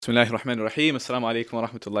Bismillahir Rahmanir Rahim. Assalamu alaikum wa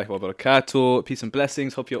rahmatullahi wa barakatuh. Peace and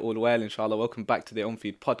blessings. Hope you're all well, inshallah. Welcome back to the On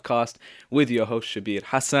Feed podcast with your host, Shabir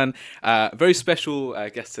Hassan. Very special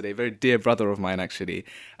guest today, very dear brother of mine, actually,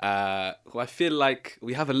 who I feel like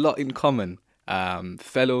we have a lot in common.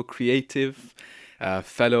 Fellow creative,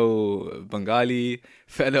 fellow Bengali,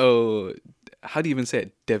 fellow, how do you even say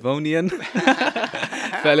it? Devonian?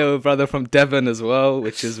 Fellow brother from Devon as well,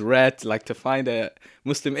 which is rare to find a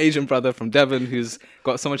Muslim Asian brother from Devon who's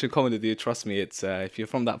got so much in common with you. Trust me, it's if you're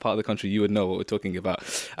from that part of the country, you would know what we're talking about.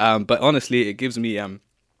 But honestly, it gives me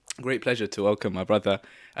great pleasure to welcome my brother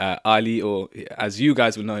Ali, or as you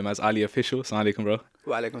guys would know him as Ali Official. Assalamu alaikum, bro.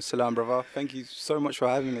 Wa alaikum salam, brother. Thank you so much for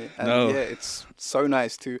having me. And No. yeah, it's so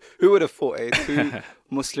nice to. Who would have thought, two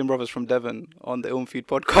Muslim brothers from Devon on the On Feed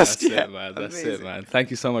podcast? That's Yeah, it, man. That's it, amazing. man. Thank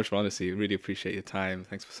you so much for honestly. Really appreciate your time.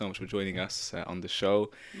 Thanks so much for joining us on the show.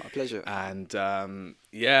 My pleasure. And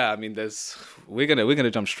yeah, I mean, we're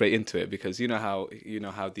gonna jump straight into it because you know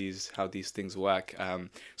how these things work.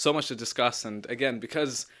 So much to discuss, and again,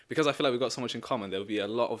 because I feel like we've got so much in common, there will be a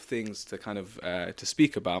lot of things to kind of to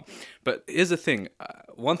speak about. But here's the thing: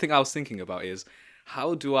 one thing I was thinking about is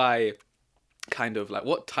how do I kind of like,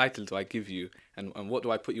 what title do I give you, and what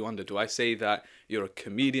do I put you under? Do I say that you're a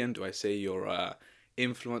comedian? Do I say you're a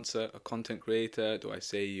influencer, a content creator? Do I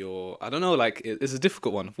say you're, I don't know, like it's a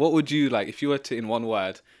difficult one. What would you like if you were to, in one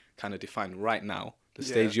word, kind of define right now the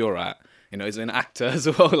stage you're at? You know, is it an actor as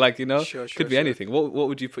well? Like, you know, Sure, could be anything. What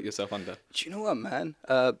would you put yourself under? Do you know what, man?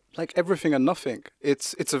 Like everything and nothing.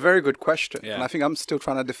 It's a very good question, Yeah. and I think I'm still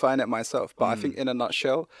trying to define it myself. But I think, in a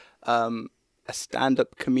nutshell, a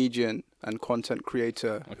stand-up comedian and content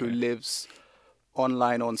creator who lives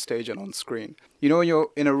online, on stage, and on screen. You know, when you're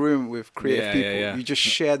in a room with creative people, you just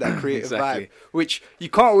share that creative Exactly. vibe, which you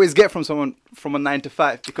can't always get from someone from a 9 to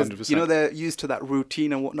 5 because 100%. you know they're used to that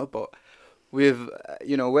routine and whatnot. But with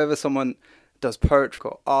whether someone does poetry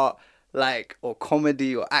or art, or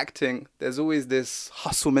comedy or acting, there's always this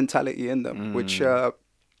hustle mentality in them, which I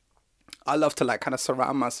love to kind of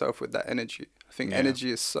surround myself with that energy. I think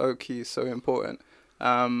energy is so key, so important.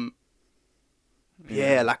 I'm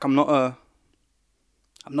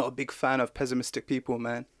not a big fan of pessimistic people,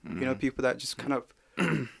 man. You know, people that just kind of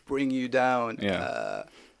bring you down.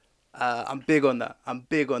 I'm big on that.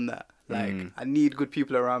 I need good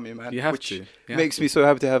people around me, man. You have which to. You makes me so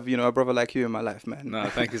happy to have, a brother like you in my life, man. No,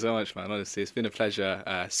 thank you so much, man. Honestly, it's been a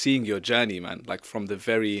pleasure seeing your journey, man. Like from the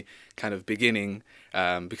very kind of beginning,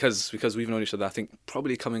 because we've known each other, I think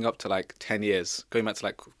probably coming up to 10 years, going back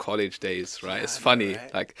to college days, right? It's funny,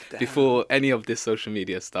 right? Before any of this social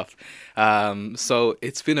media stuff. So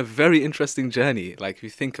it's been a very interesting journey. Like if you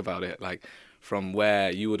think about it, from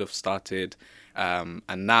where you would have started, and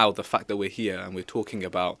now the fact that we're here and we're talking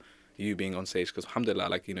about you being on stage, because alhamdulillah,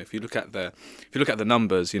 if you look at the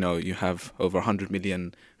numbers, you have over 100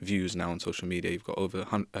 million views now on social media. You've got over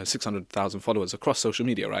 600,000 followers across social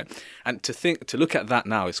media, right? And to look at that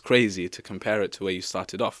now is crazy, to compare it to where you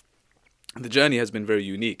started off. The journey has been very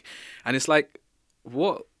unique, and it's let's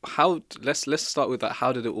start with that.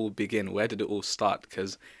 How did it all begin? Where did it all start?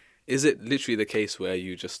 Because is it literally the case where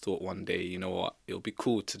you just thought one day, you know what, it'll be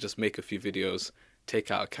cool to just make a few videos, take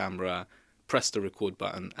out a camera, press the record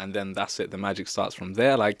button, and then that's it, the magic starts from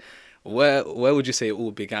there? Where would you say it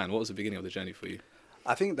all began? What was the beginning of the journey for you?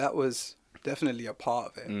 I think that was definitely a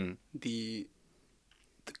part of it. The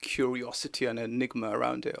curiosity and enigma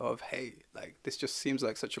around it of, hey, this just seems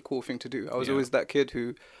like such a cool thing to do. I was always that kid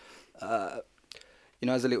who, as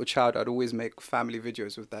a little child, I'd always make family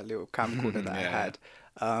videos with that little camcorder that I had,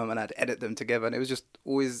 and I'd edit them together, and it was just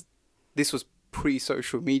always, this was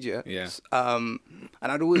pre-social media, and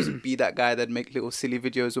I'd always be that guy that'd make little silly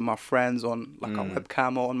videos with my friends on a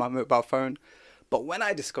webcam or on my mobile phone. But when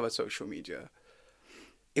I discovered social media,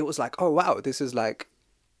 it was like, oh wow, this is like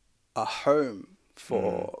a home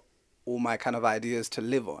for all my kind of ideas to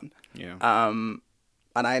live on. And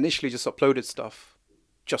I initially just uploaded stuff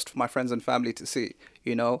just for my friends and family to see.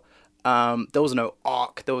 There was no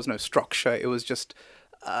arc, there was no structure. It was just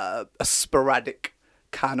a sporadic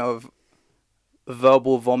kind of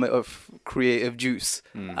verbal vomit of creative juice.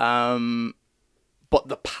 But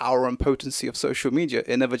the power and potency of social media,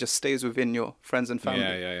 it never just stays within your friends and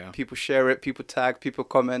family. People share it, people tag, people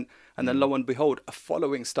comment, and then lo and behold, a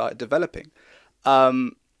following started developing.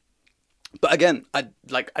 But again, I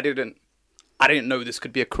didn't know this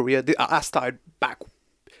could be a career. I started back.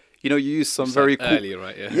 You use some very cool, early,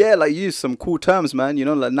 right? you use some cool terms, man.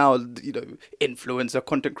 Now, influencer,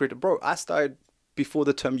 content creator, bro. I started before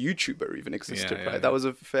the term YouTuber even existed, right? That was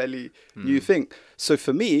a fairly new thing. So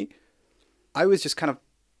for me, I was just kind of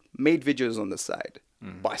made videos on the side,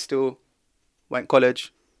 but I still went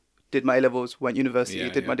college, did my A-levels, went university,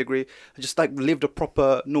 did my degree. I just like lived a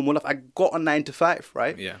proper normal life. I got a 9 to 5,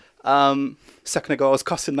 right? Yeah. Second ago I was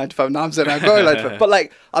cussing 9 to 5. Now I'm saying I go 9 to 5. But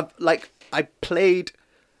like I played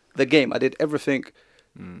the game. I did everything,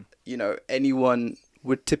 you know, anyone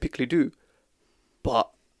would typically do. But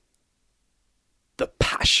the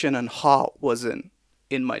passion and heart wasn't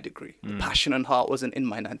in my degree. The passion and heart wasn't in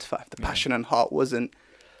my 9 to 5. The passion and heart wasn't,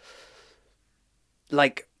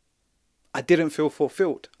 like, I didn't feel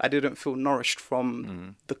fulfilled. I didn't feel nourished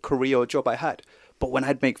from the career or job I had. But when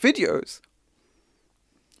I'd make videos,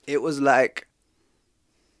 it was like,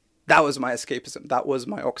 that was my escapism. That was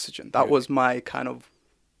my oxygen. That was my kind of,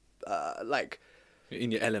 like... You're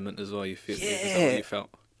in your element as well, you feel. Yeah. Is that what you felt?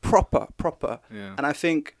 Proper. Yeah. And I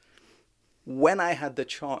think when I had the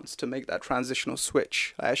chance to make that transitional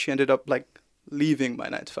switch, I actually ended up like leaving my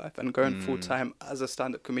 9 to 5 and going full time as a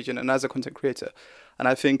stand-up comedian and as a content creator. And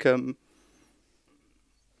I think,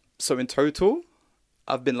 so in total,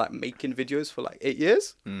 I've been like making videos for like 8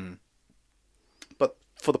 years. But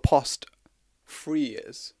for the past 3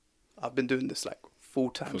 years, I've been doing this like full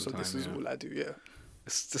time. So this is all I do. Yeah.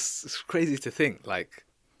 It's crazy to think, like,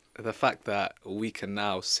 the fact that we can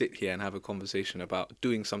now sit here and have a conversation about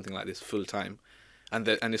doing something like this full time, and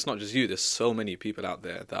it's not just you. There's so many people out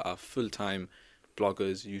there that are full time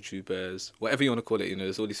bloggers, YouTubers, whatever you want to call it. You know,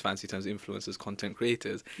 there's all these fancy terms: influencers, content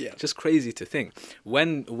creators. Yeah. It's just crazy to think.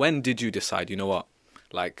 When did you decide? You know what?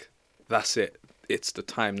 Like, that's it. It's the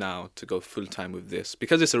time now to go full time with this,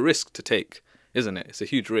 because it's a risk to take. Isn't it? It's a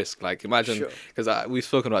huge risk. Like, imagine, because we've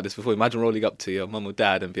spoken about this before. Imagine rolling up to your mum or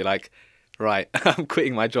dad and be like, right, I'm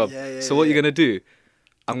quitting my job. So what are you going to do?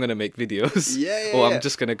 I'm going to make videos. Or I'm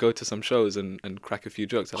just going to go to some shows and crack a few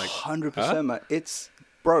jokes. Like, 100%, man. It's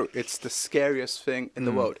the scariest thing in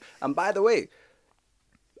the world. And by the way,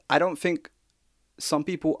 I don't think some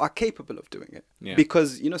people are capable of doing it. Yeah.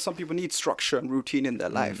 Because, you know, some people need structure and routine in their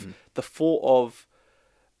life. The thought of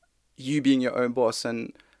you being your own boss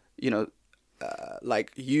and, you know,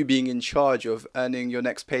 like you being in charge of earning your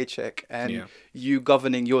next paycheck and you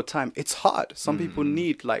governing your time, it's hard. Some people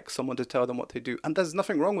need like someone to tell them what they do, and there's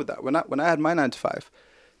nothing wrong with that. When I had my 9 to 5,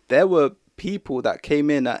 there were people that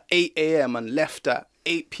came in at 8 a.m. and left at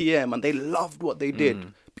 8 p.m. and they loved what they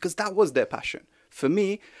did because that was their passion. For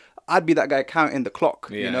me, I'd be that guy counting the clock,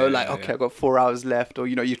 you know, like, okay, I've got 4 hours left, or,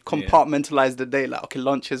 you know, you'd compartmentalize the day, like, okay,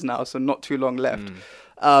 lunch is now, so not too long left.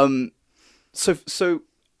 So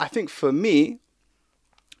I think for me,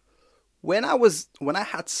 when I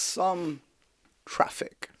had some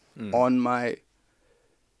traffic on my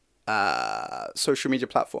social media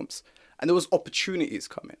platforms, and there was opportunities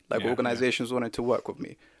coming, like organizations wanted to work with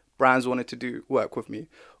me, brands wanted to do work with me,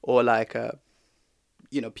 or like,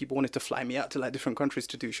 you know, people wanted to fly me out to like different countries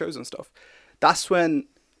to do shows and stuff. That's when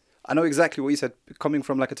I know exactly what you said, coming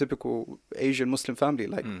from like a typical Asian Muslim family,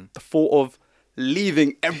 like the thought of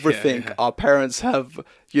leaving everything our parents have,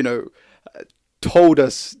 you know, told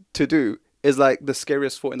us to do is like the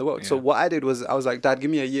scariest thought in the world. So what I did was I was like, Dad, give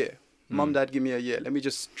me a year. Mum, Dad, give me a year. Let me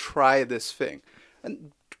just try this thing.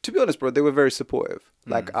 And to be honest, bro, they were very supportive.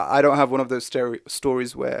 Like, I don't have one of those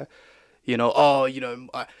stories where, you know, oh, you know,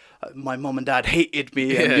 my mom and dad hated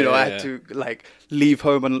me and, you know, I had to like leave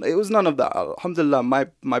home. And it was none of that. Alhamdulillah,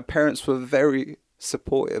 my parents were very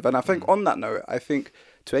supportive. And I think on that note, I think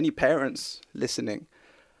to any parents listening,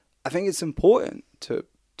 I think it's important to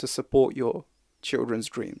support your children's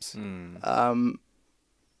dreams.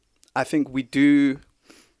 I think we do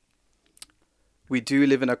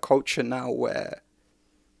live in a culture now where,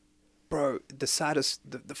 bro,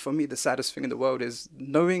 for me, the saddest thing in the world is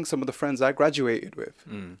knowing some of the friends I graduated with.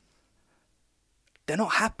 They're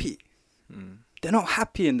not happy. They're not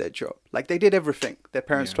happy in their job. Like, they did everything their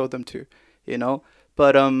parents told them to, you know?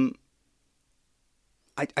 But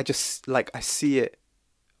I just, like, I see it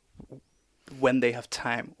when they have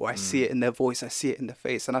time, or I see it in their voice, I see it in their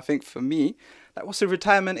face. And I think for me, like, what's the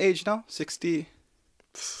retirement age now?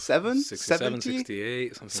 67? 70?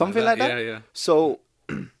 68, something like that. Yeah. So,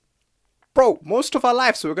 bro, most of our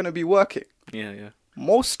lives we're going to be working. Yeah.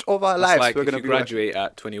 Most of our lives like we're going to be working. If you graduate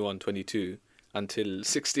at 21, 22 until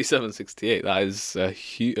 67, 68, that is a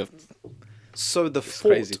huge... So the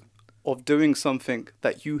thought of doing something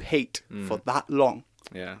that you hate for that long...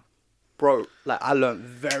 Yeah. Bro, like, I learned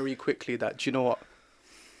very quickly that, do you know what?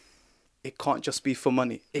 It can't just be for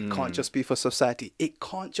money. It can't just be for society. It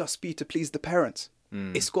can't just be to please the parents.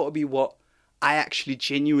 It's got to be what I actually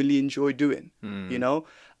genuinely enjoy doing, you know?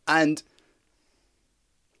 And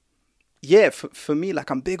yeah, for me,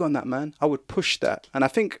 like, I'm big on that, man. I would push that. And I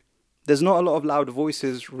think there's not a lot of loud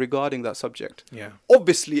voices regarding that subject. Yeah.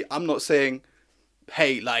 Obviously, I'm not saying,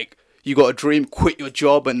 hey, like, you got a dream, quit your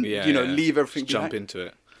job and, leave everything Just jump behind. into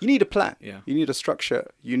it. You need a plan. Yeah. You need a structure.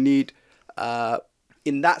 You need,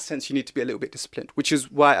 in that sense, you need to be a little bit disciplined, which is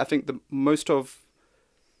why I think most of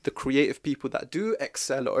the creative people that do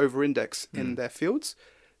excel or over-index in their fields,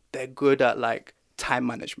 they're good at like time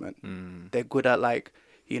management. They're good at like,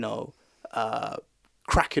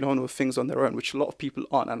 cracking on with things on their own, which a lot of people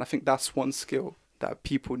aren't. And I think that's one skill that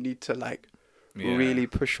people need to like really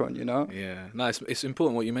push on, Yeah, no, it's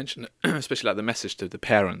important what you mentioned, especially like the message to the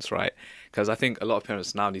parents, right? Because I think a lot of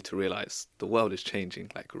parents now need to realize the world is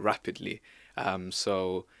changing like rapidly.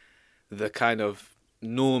 So the kind of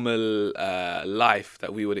normal life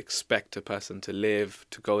that we would expect a person to live,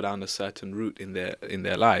 to go down a certain route in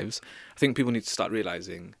their lives, I think people need to start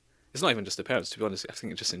realizing. It's not even just the parents, to be honest. I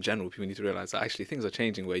think just in general, people need to realize that actually things are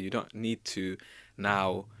changing where you don't need to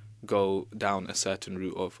now go down a certain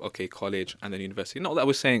route of college and then university. Not that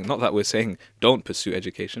we're saying don't pursue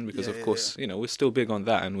education, because of course we're still big on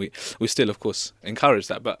that, and we still of course encourage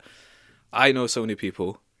that. But I know so many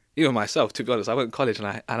people, even myself, to be honest, I went to college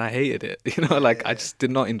and I hated it. I just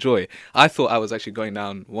did not enjoy it. I thought I was actually going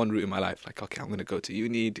down one route in my life, like, okay, I'm going to go to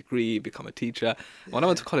uni, degree, become a teacher. When I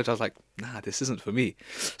went to college, I was like, nah, this isn't for me.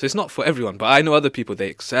 So it's not for everyone. But I know other people, they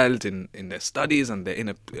excelled in their studies and they're in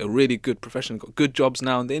a really good profession, got good jobs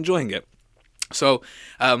now, and they're enjoying it. So,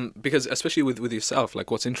 because especially with yourself, like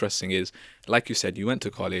what's interesting is, like you said, you went to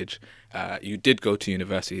college, you did go to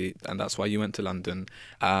university, and that's why you went to London.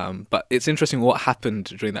 But it's interesting what happened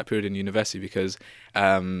during that period in university, because,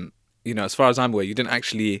 as far as I'm aware, you didn't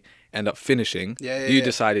actually end up finishing. You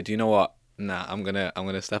decided, you know what? Nah, I'm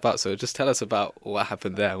gonna step out. So just tell us about what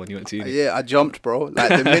happened there when you went to uni. Yeah, I jumped, bro. Like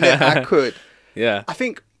the minute I could. Yeah. I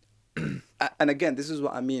think, and again, this is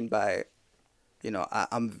what I mean by,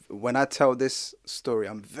 I'm when I tell this story,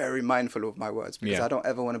 I'm very mindful of my words, because I don't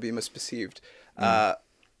ever want to be misperceived.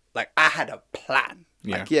 Like I had a plan.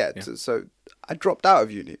 So I dropped out of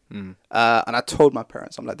uni, and I told my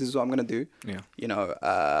parents, I'm like, this is what I'm gonna do.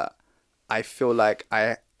 I feel like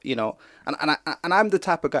and I'm the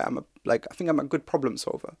type of guy. I think I'm a good problem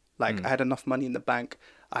solver. Like I had enough money in the bank,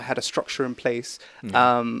 I had a structure in place,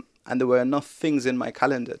 and there were enough things in my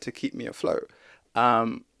calendar to keep me afloat.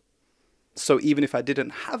 So even if I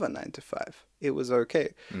didn't have a 9-to-5, it was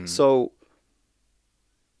okay. So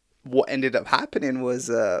what ended up happening was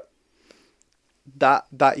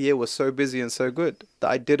that year was so busy and so good that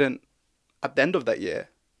I didn't, at the end of that year,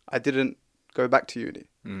 I didn't go back to uni.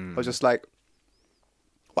 I was just like,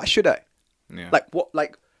 why should I? Yeah.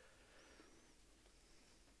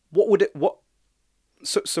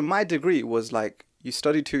 So my degree was like, you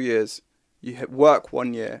study 2 years, you work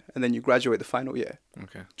 1 year, and then you graduate the final year.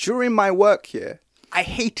 Okay. During my work year, I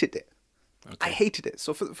hated it. I hated it.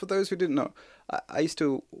 So for those who didn't know, I used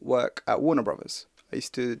to work at Warner Brothers. I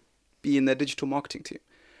used to be in their digital marketing team.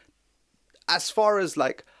 As far as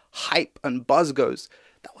like hype and buzz goes,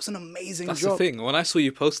 that was an amazing job. That's the thing. When I saw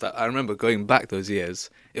you post that, I remember going back those years.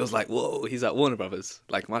 It was like, whoa, he's at Warner Brothers.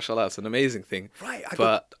 Like, mashallah, it's an amazing thing. Right.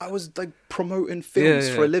 I was like promoting films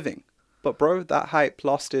for a living. But bro, that hype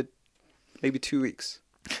lasted maybe 2 weeks.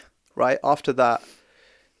 Right? After that,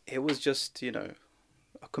 it was just, a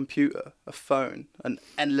computer, a phone, an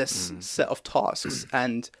endless set of tasks.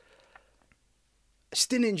 And I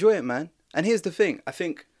just didn't enjoy it, man. And here's the thing. I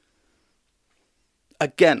think,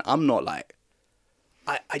 again, I'm not like,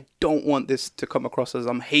 I don't want this to come across as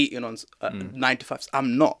I'm hating on 9-to-5s.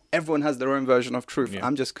 I'm not. Everyone has their own version of truth.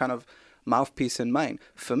 I'm just kind of mouthpiece in mine.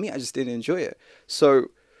 For me, I just didn't enjoy it. So,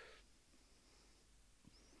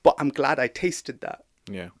 but I'm glad I tasted that.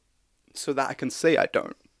 Yeah. So that I can say I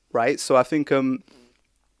don't, right? So I think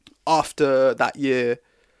after that year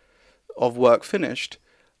of work finished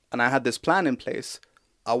and I had this plan in place,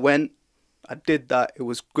 I went, I did that. It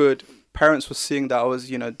was good. Parents were seeing that I was,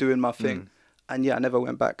 doing my thing. And I never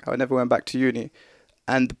went back. I never went back to uni.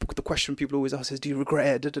 And the question people always ask is, do you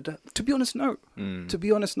regret it? To be honest, no. To be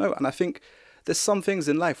honest, no. And I think there's some things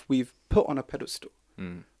in life we've put on a pedestal,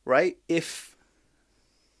 right? If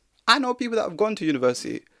I know people that have gone to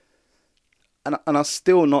university and are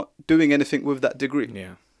still not doing anything with that degree.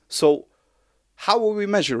 Yeah. So how are we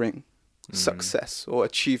measuring success or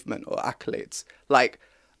achievement or accolades? Like,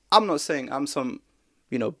 I'm not saying I'm some,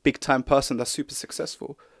 big time person that's super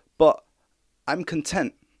successful, but I'm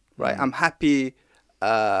content, right? I'm happy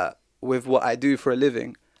with what I do for a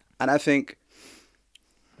living. And I think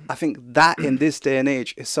that in this day and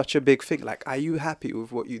age is such a big thing. Like, are you happy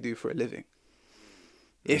with what you do for a living?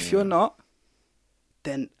 If you're not,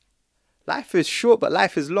 then life is short, but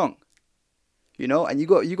life is long, and you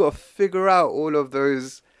got to figure out all of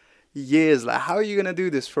those years. Like, how are you going to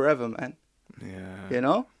do this forever, man?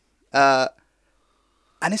 Yeah.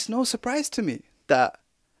 And it's no surprise to me that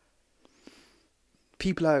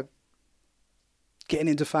people are getting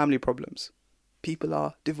into family problems. People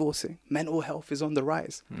are divorcing. Mental health is on the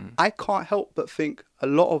rise. I can't help but think a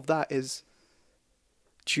lot of that is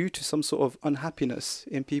due to some sort of unhappiness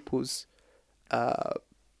in people's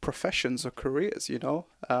professions or careers, you know.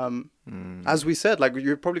 As we said, like,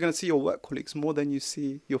 you're probably going to see your work colleagues more than you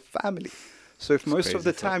see your family. So if most of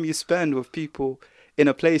the time you spend with people in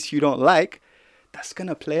a place you don't like, that's going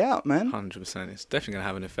to play out, man. 100%. It's definitely going to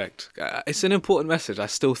have an effect. It's an important message, I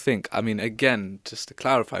still think. I mean, again, just to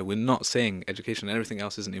clarify, we're not saying education and everything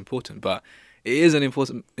else isn't important, but it is an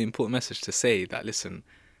important message to say that, listen,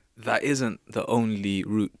 that isn't the only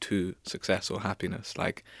route to success or happiness.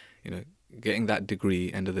 Like, you know, getting that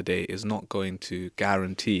degree, end of the day, is not going to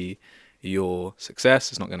guarantee your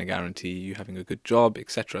success. It's not going to guarantee you having a good job,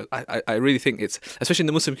 etc. I really think it's, especially in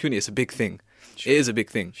the Muslim community, it's a big thing. Sure. It is a big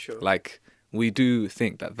thing. Sure. Like, we do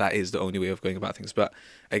think that that is the only way of going about things. But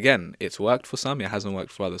again, it's worked for some, it hasn't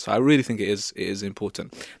worked for others. So I really think it is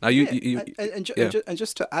important. Now, and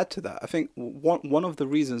just to add to that, I think one of the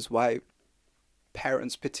reasons why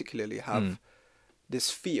parents particularly have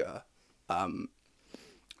this fear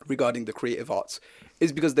regarding the creative arts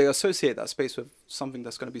is because they associate that space with something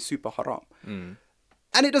that's going to be super haram.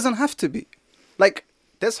 And it doesn't have to be. Like,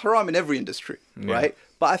 there's haram in every industry, right?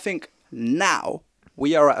 But I think now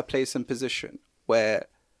we are at a place and position where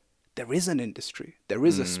there is an industry, there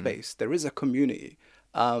is a space, there is a community.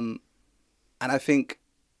 And I think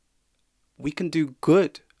we can do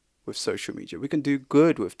good with social media. We can do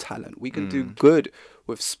good with talent. We can do good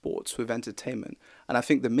with sports, with entertainment. And I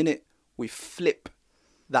think the minute we flip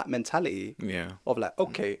that mentality of like,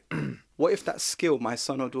 okay, what if that skill my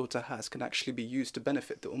son or daughter has can actually be used to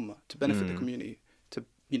benefit the ummah, to benefit the community, to,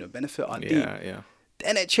 you know, benefit our deen?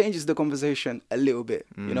 Then it changes the conversation a little bit.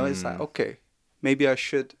 You know, it's like, okay, maybe I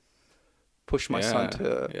should push my son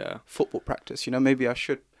to football practice. You know, maybe I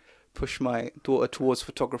should push my daughter towards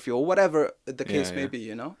photography or whatever the case may be,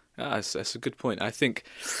 you know? That's a good point. I think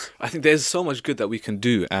there's so much good that we can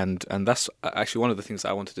do, and that's actually one of the things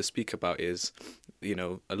I wanted to speak about is, you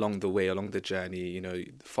know, along the way, along the journey, you know,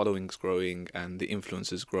 the following's growing and the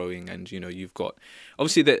influence is growing, and, you know, you've got,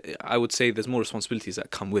 obviously, I would say there's more responsibilities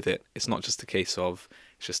that come with it. It's not just a case of,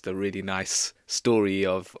 it's just a really nice story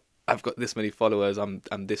of, I've got this many followers, I'm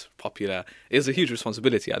this popular. It's a huge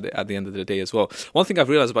responsibility at the end of the day as well. One thing I've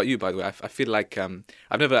realized about you, by the way, I feel like I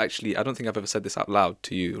don't think I've ever said this out loud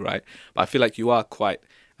to you, right? But I feel like you are quite,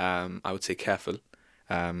 I would say, careful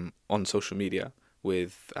on social media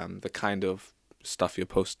with the kind of stuff you're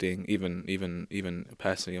posting, even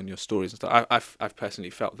personally on your stories and stuff. I've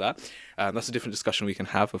personally felt that. That's a different discussion we can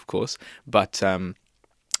have, of course. But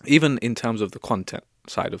even in terms of the content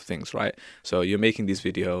side of things, right? So you're making these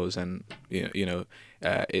videos, and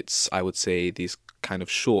it's, I would say, these kind of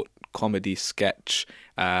short comedy sketch,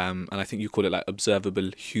 and I think you call it like observable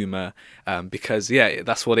humor, because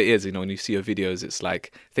that's what it is. You know, when you see your videos, it's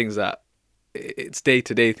like things that, it's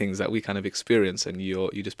day-to-day things that we kind of experience, and you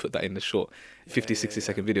just put that in the short 50-60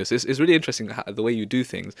 second videos. So it's really interesting the way you do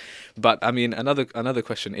things. But I mean, another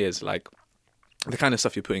question is, like, the kind of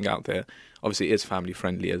stuff you're putting out there obviously is family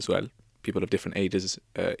friendly as well. People of different ages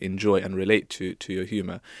enjoy and relate to your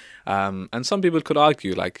humor, and some people could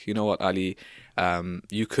argue, like, you know what, Ali,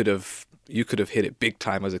 you could have hit it big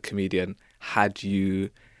time as a comedian had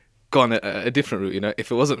you gone a different route. You know,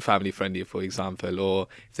 if it wasn't family friendly, for example, or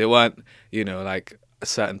if there weren't, you know, like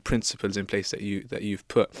certain principles in place that you've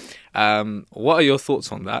put. What are your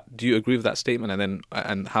thoughts on that? Do you agree with that statement?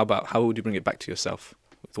 And how would you bring it back to yourself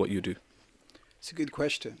with what you do? It's a good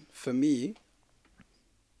question. For me,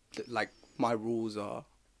 like, my rules are,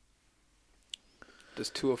 there's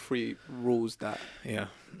 2 or 3 rules that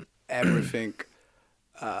everything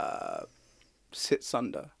sits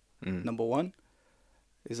under. Number 1,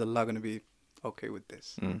 is Allah going to be okay with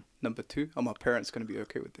this? Number 2, are my parents going to be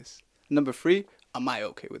okay with this? Number 3, am I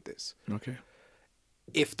okay with this? Okay.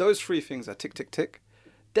 If those 3 things are tick, tick, tick,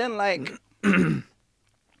 then, like,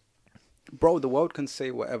 bro, the world can say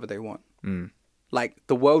whatever they want. Like,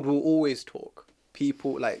 the world will always talk.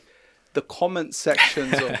 People, like, the comment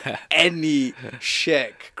sections of any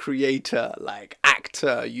sheikh, creator, like,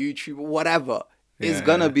 actor, YouTuber, whatever, is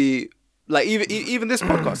gonna be, like, even this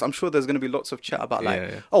podcast, I'm sure there's gonna be lots of chat about,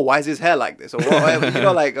 like, oh, why is his hair like this, or whatever, you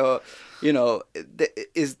know, like, you know,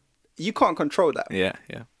 you can't control that.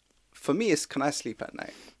 For me, it's, can I sleep at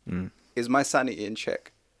night? Is my sanity in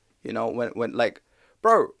check? You know, when like,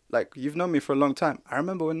 bro, like, you've known me for a long time. I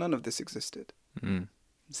remember when none of this existed.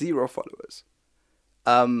 0 followers.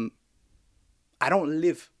 I don't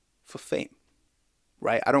live for fame,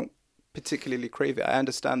 right? I don't particularly crave it. I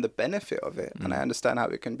understand the benefit of it, and I understand how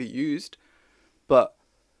it can be used. But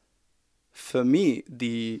for me,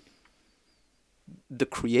 the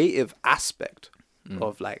creative aspect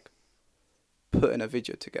of like putting a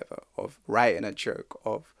video together, of writing a joke,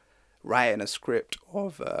 of writing a script,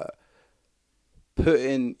 of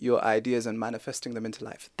putting your ideas and manifesting them into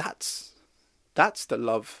life, that's the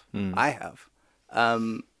love I have.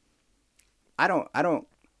 I don't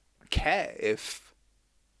care if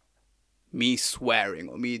me swearing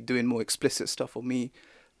or me doing more explicit stuff or me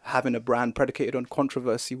having a brand predicated on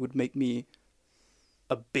controversy would make me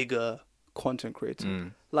a bigger content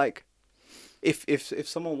creator. Like, if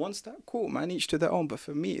someone wants that, cool, man, each to their own. But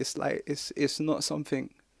for me, it's like it's not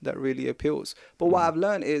something that really appeals. But what I've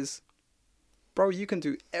learned is, bro, you can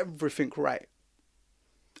do everything right,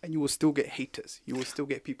 and you will still get haters. You will still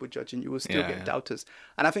get people judging. You will still get doubters.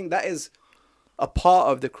 And I think that is a part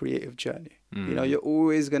of the creative journey. You know, you're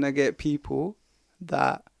always gonna get people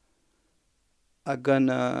that are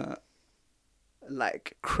gonna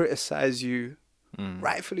like criticize you,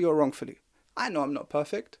 rightfully or wrongfully. I know I'm not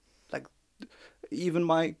perfect. Like, even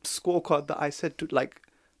my scorecard that I said to, like,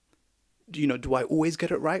 you know, do I always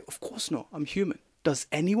get it right? Of course not. I'm human. Does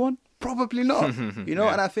anyone? Probably not. You know,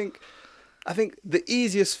 and I think the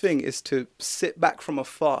easiest thing is to sit back from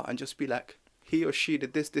afar and just be like, he or she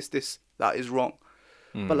did this, that is wrong.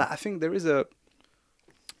 But like, I think there is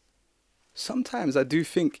sometimes I do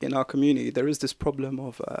think in our community, there is this problem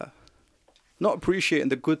of not appreciating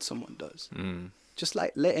the good someone does. Just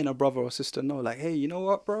like letting a brother or sister know, like, hey, you know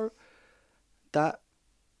what, bro? That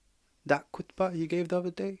khutbah you gave the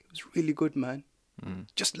other day was really good, man.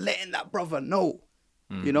 Just letting that brother know,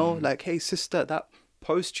 you know, like, hey, sister, that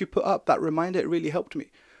post you put up, that reminder, it really helped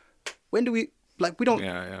me. When do we, like, we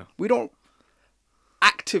don't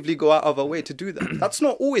actively go out of our way to do that. That's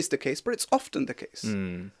not always the case, but it's often the case.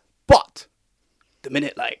 But the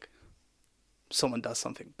minute, like, someone does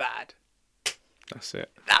something bad, that's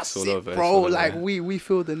it. That's all it, over, bro. Like, we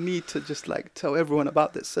feel the need to just, like, tell everyone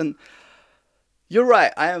about this. And you're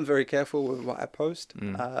right. I am very careful with what I post.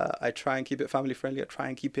 I try and keep it family friendly. I try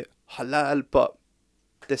and keep it halal. But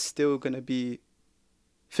there's still going to be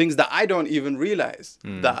things that I don't even realize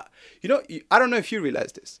that, you know, I don't know if you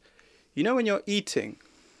realize this. You know, when you're eating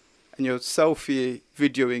and you're selfie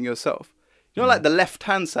videoing yourself, you know, like the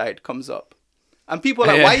left-hand side comes up. And people are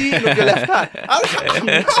like, why are you eating with your left hand? I'm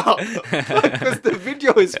like, no, because the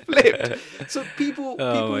video is flipped. So people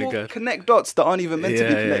connect dots that aren't even meant to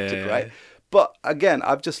be connected, right? But again,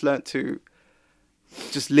 I've just learned to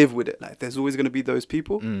just live with it. Like, there's always going to be those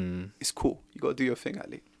people. It's cool. You got to do your thing,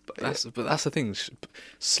 Ali. But that's the thing.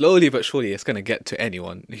 Slowly but surely, it's going to get to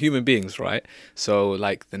anyone. Human beings, right? So,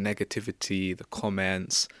 like, the negativity, the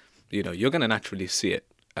comments, you know, you're going to naturally see it.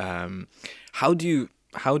 How do you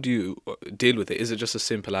deal with it? Is it just as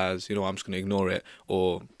simple as, you know, I'm just going to ignore it,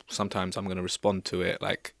 or sometimes I'm going to respond to it?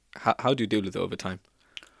 Like, how do you deal with it over time?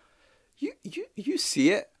 You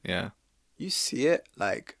see it. Yeah. You see it,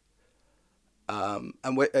 like, and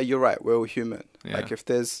you're right, we're all human. Yeah. Like, if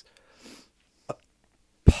there's a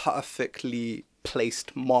perfectly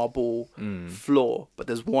placed marble floor, but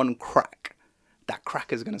there's one crack, that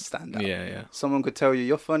crack is going to stand out. Yeah. Someone could tell you,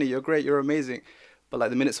 you're funny, you're great, you're amazing. But, like,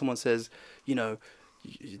 the minute someone says, you know,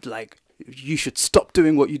 like, you should stop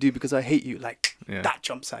doing what you do because I hate you, like, that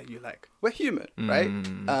jumps at you. Like, we're human, right?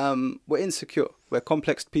 We're insecure. We're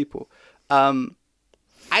complex people.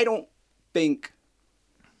 I don't think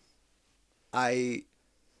I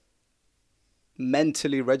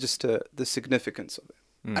mentally register the significance of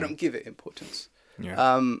it. I don't give it importance.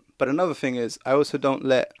 But another thing is, I also don't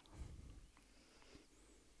let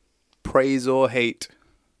praise or hate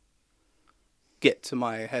get to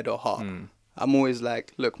my head or heart. I'm always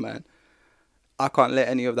like, look, man, I can't let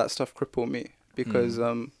any of that stuff cripple me because,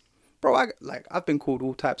 bro, I've been called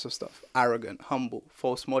all types of stuff: arrogant, humble,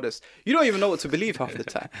 false modest. You don't even know what to believe half the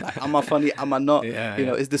time. Like, am I funny? Am I not? You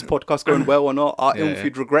know, is this podcast going well or not? Are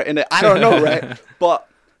Ilmfeed regretting it? I don't know, right? But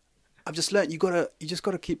I've just learned you just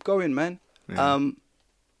gotta keep going, man.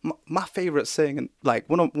 My favorite saying, and like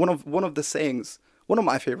one of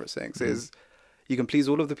my favorite sayings is, you can please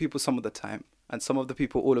all of the people some of the time, and some of the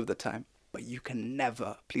people all of the time, but you can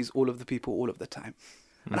never please all of the people all of the time.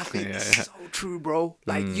 And I think it's so true, bro.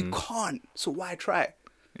 Like, you can't, so why try?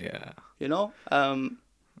 Yeah. You know?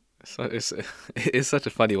 So it's such a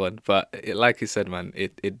funny one, but like you said, man,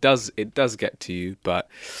 it does get to you, but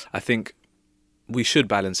I think we should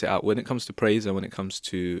balance it out when it comes to praise and when it comes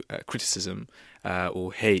to criticism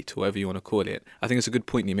or hate, whatever you want to call it. I think it's a good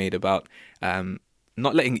point you made about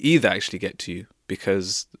not letting either actually get to you.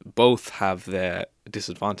 because both have their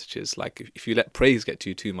disadvantages. Like if you let praise get to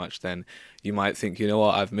you too much, then you might think, you know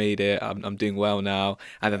what, I've made it, I'm doing well now,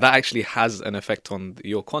 and then that actually has an effect on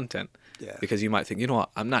your content. Yeah. Because you might think, you know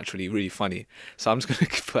what, I'm naturally really funny, so I'm just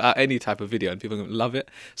going to put out any type of video and people are going to love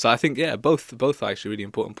it. So I think, yeah, both are actually really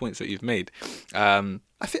important points that you've made. I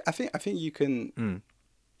think you can.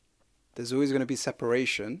 There's always going to be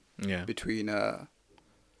separation between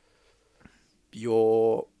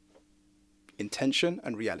your intention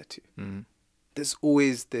and reality. There's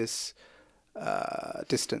always this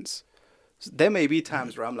distance. So there may be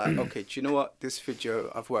times where I'm like, okay, do you know what? This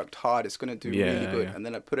video, I've worked hard. It's going to do really good. And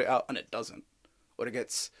then I put it out and it doesn't. Or it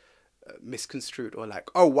gets misconstrued. Or like,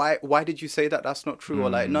 oh, why did you say that? That's not true. Or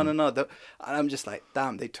like, no. And I'm just like,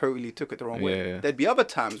 damn, they totally took it the wrong way. There'd be other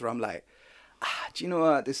times where I'm like, do you know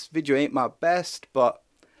what? This video ain't my best, but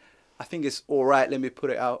I think it's all right. Let me put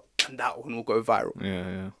it out. And that one will go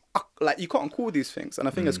viral. Like, you can't call these things. And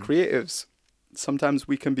I think as creatives, sometimes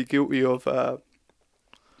we can be guilty of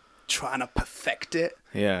trying to perfect it.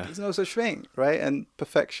 There's no such thing, right? And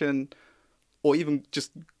perfection, or even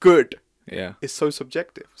just good, is so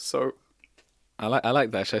subjective. So I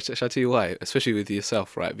like that. Shall I tell you why? Especially with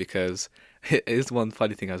yourself, right? Because it is one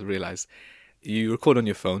funny thing I've realized. You record on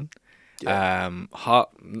your phone. Not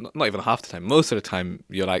even half the time. Most of the time,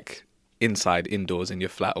 you're like indoors in your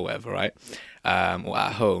flat or whatever, right? Or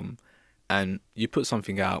at home, and you put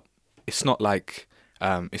something out. It's not like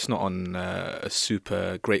it's not on a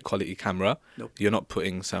super great quality camera. Nope. You're not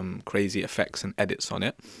putting some crazy effects and edits on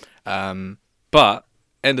it. But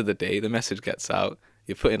end of the day, the message gets out.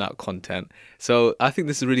 You're putting out content. So I think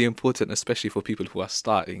this is really important, especially for people who are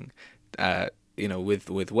starting,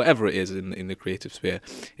 with whatever it is in the creative sphere,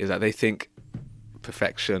 is that they think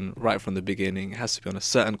perfection right from the beginning. It has to be on a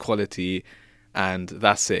certain quality, and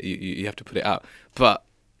that's it. You have to put it out. But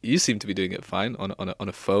you seem to be doing it fine on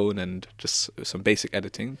a phone and just some basic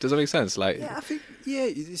editing. Does that make sense? Like, I think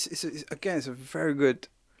it's a very good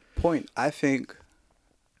point. I think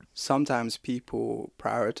sometimes people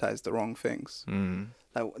prioritize the wrong things.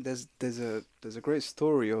 Like there's a great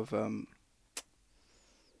story of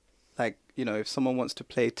like, you know, if someone wants to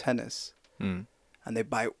play tennis and they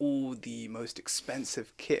buy all the most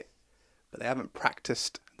expensive kit, but they haven't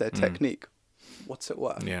practiced their technique, what's it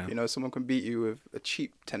worth? You know, someone can beat you with a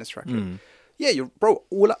cheap tennis racket.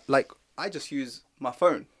 Like, I just use my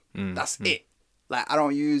phone. That's it. Like, I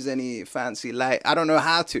don't use any fancy light. I don't know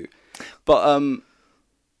how to. But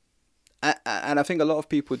and I think a lot of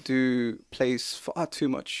people do place far too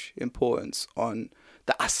much importance on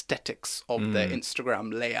the aesthetics of their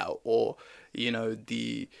Instagram layout, or, you know,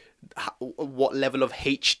 what level of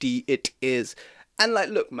HD it is. And like,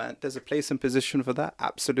 look, man, there's a place and position for that,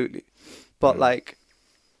 absolutely. But like,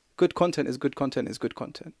 good content is good content is good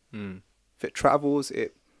content. If it travels,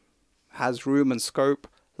 it has room and scope.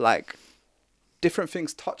 Like, different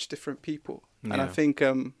things touch different people, and I think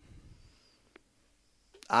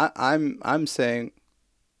I'm saying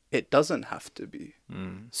it doesn't have to be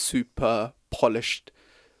super polished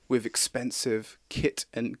with expensive kit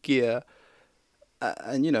and gear.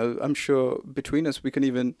 And, you know, I'm sure between us, we can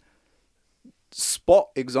even spot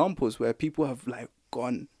examples where people have like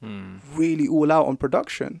gone really all out on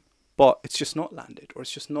production, but it's just not landed, or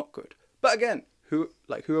it's just not good. But again, who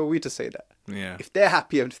are we to say that? If they're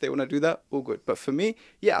happy and if they want to do that, all good. But for me,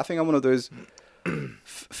 I think I'm one of those.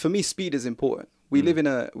 For me, speed is important. We live in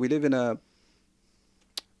a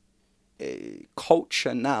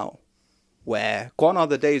culture now where gone are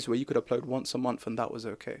the days where you could upload once a month and that was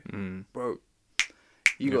okay. Bro,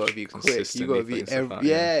 you gotta be quick. You gotta be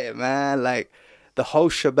man, like the whole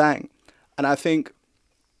shebang. And I think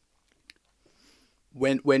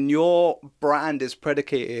when your brand is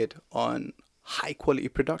predicated on high quality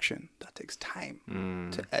production, that takes time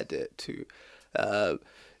to edit, to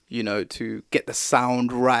to get the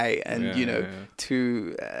sound right, and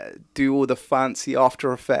to do all the fancy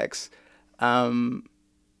After Effects. But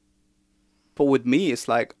with me, it's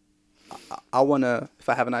like I wanna, if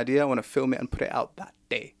I have an idea, I wanna film it and put it out that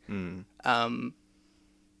day.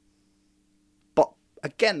 But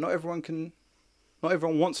again, not everyone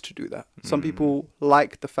wants to do that. Some people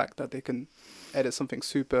like the fact that they can edit something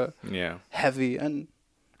super heavy, and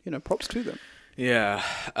props to them.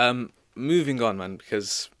 Moving on, man,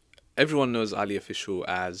 because everyone knows Ali Official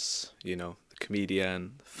as, the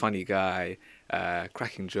comedian, funny guy,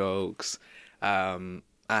 cracking jokes, and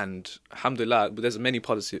alhamdulillah, there's many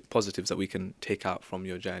positives that we can take out from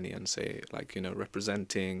your journey and say, like,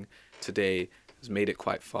 representing today has made it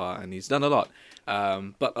quite far, and he's done a lot.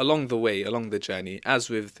 But along the way, along the journey, as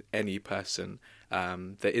with any person,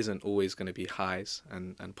 there isn't always going to be highs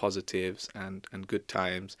and positives and good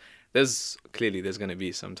times. There's going to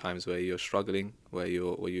be some times where you're struggling, where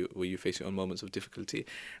you face your own moments of difficulty,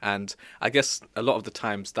 and I guess a lot of the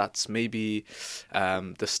times that's maybe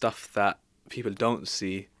the stuff that people don't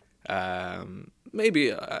see. Maybe,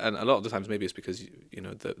 and a lot of the times maybe it's because you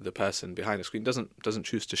know the person behind the screen doesn't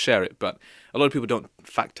choose to share it, but a lot of people don't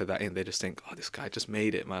factor that in. They just think, oh, this guy just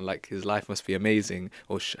made it, man, like his life must be amazing,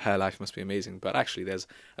 or her life must be amazing. But actually there's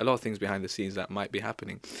a lot of things behind the scenes that might be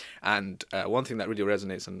happening. And one thing that really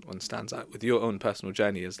resonates and stands out with your own personal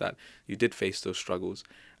journey is that you did face those struggles,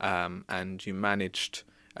 and you managed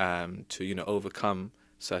to, you know, overcome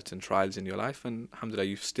certain trials in your life, and alhamdulillah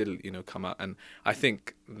you've still, you know, come out. And I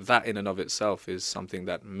think that in and of itself is something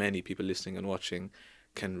that many people listening and watching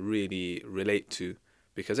can really relate to,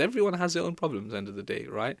 because everyone has their own problems at the end of the day,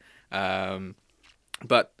 right?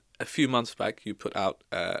 But a few months back you put out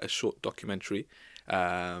a short documentary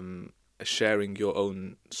sharing your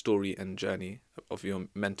own story and journey of your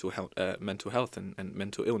mental health and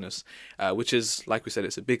mental illness, which is, like we said,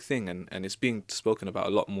 it's a big thing, and it's being spoken about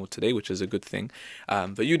a lot more today, which is a good thing.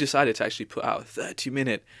 But you decided to actually put out a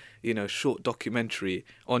 30-minute, you know, short documentary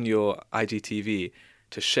on your IGTV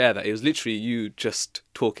to share that. It was literally you just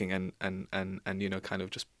talking and you know, kind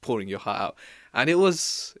of just pouring your heart out, and it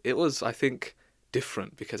was I think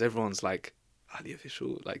different, because everyone's like, Ali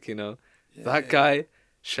Official, like, you know, that guy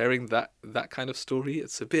sharing that kind of story.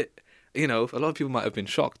 It's a bit, you know, a lot of people might have been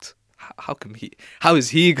shocked. How is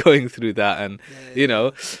he going through that? And you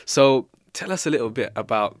know, so tell us a little bit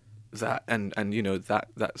about that, and you know, that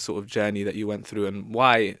sort of journey that you went through, and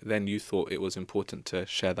why then you thought it was important to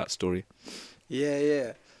share that story.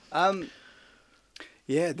 This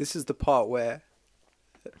is the part where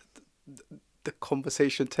the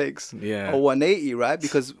conversation takes a 180, right?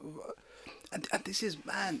 Because and this is,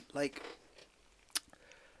 man, like,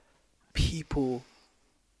 people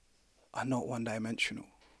are not one-dimensional.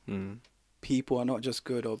 People are not just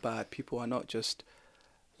good or bad. People are not just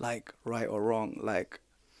like right or wrong. Like,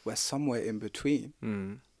 we're somewhere in between.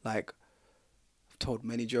 Like, I've told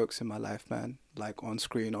many jokes in my life, man, like on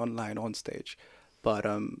screen, online, on stage. But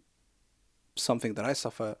something that I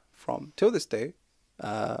suffer from till this day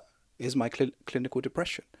is my clinical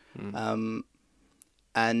depression.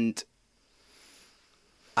 And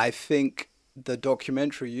I think the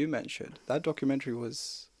documentary you mentioned, that documentary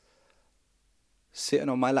was sitting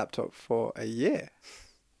on my laptop for a year,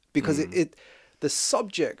 because the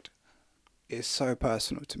subject is so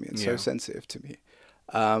personal to me and so sensitive to me,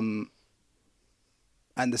 and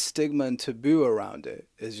the stigma and taboo around it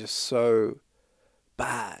is just so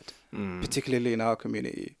bad, particularly in our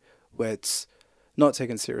community, where it's not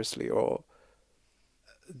taken seriously, or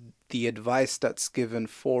the advice that's given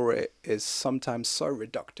for it is sometimes so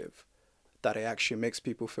reductive that it actually makes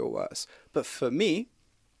people feel worse. But for me,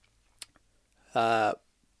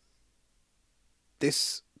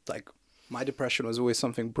 this, like, my depression was always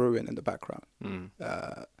something brewing in the background,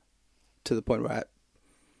 to the point where I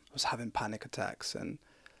was having panic attacks, and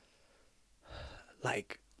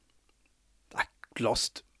like, I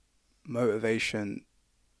lost motivation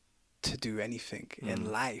to do anything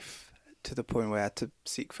in life, to the point where I had to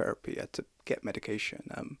seek therapy, I had to get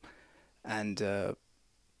medication, and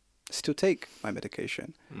still take my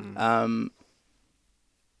medication.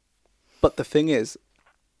 But the thing is,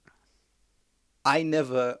 I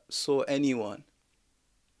never saw anyone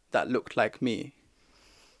that looked like me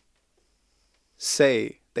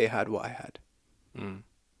say they had what I had.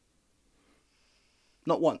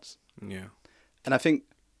 Not once. And I think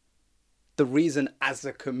the reason, as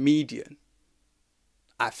a comedian,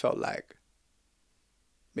 I felt like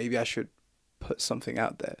maybe I should put something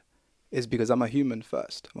out there is because I'm a human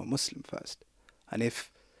first. I'm a Muslim first. And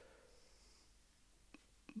if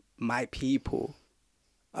my people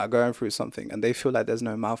are going through something and they feel like there's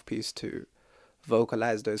no mouthpiece to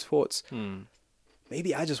vocalize those thoughts,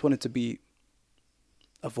 maybe I just wanted to be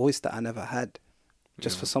a voice that I never had,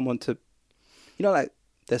 just for someone to, you know, like,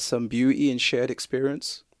 there's some beauty in shared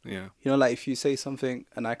experience. You know, like, if you say something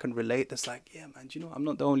and I can relate, that's like, yeah, man, do you know, I'm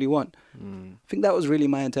not the only one. I think that was really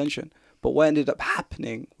my intention. But what ended up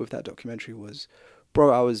happening with that documentary was,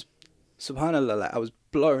 bro, I was, subhanAllah, like, I was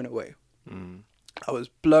blown away. I was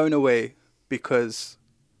blown away because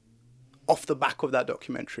off the back of that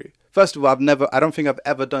documentary, first of all, I don't think I've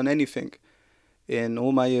ever done anything in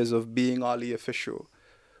all my years of being Ali Official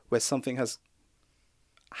where something has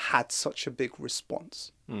had such a big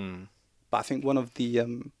response. But I think one of the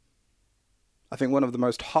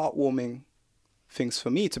most heartwarming things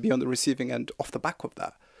for me to be on the receiving end off the back of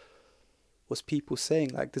that was people saying,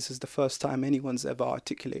 like, this is the first time anyone's ever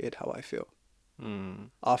articulated how I feel.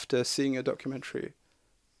 after seeing your documentary,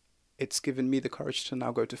 it's given me the courage to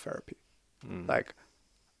now go to therapy. Like,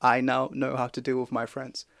 I now know how to deal with my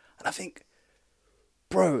friends. And I think,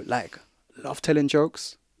 bro, like, I love telling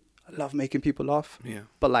jokes. I love making people laugh. Yeah.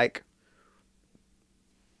 But, like,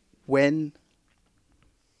 when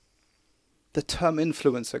the term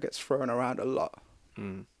influencer gets thrown around a lot,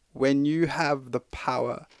 when you have the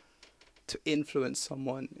power to influence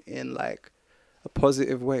someone in, like, a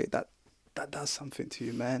positive way, that does something to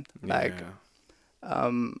you, man. Like,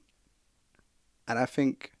 and I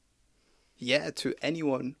think, to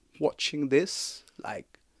anyone watching this,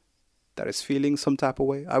 like, that is feeling some type of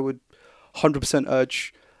way, I would 100%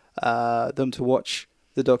 urge them to watch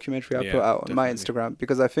the documentary I put out on my Instagram,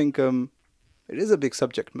 because I think it is a big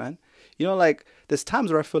subject, man. You know, like, there's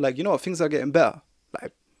times where I feel like, you know what, things are getting better.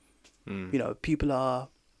 Like, you know, people are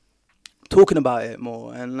talking about it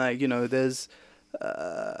more, and, like, you know, there's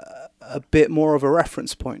a bit more of a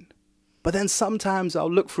reference point. But then sometimes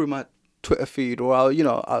I'll look through my Twitter feed, or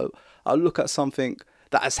I'll look at something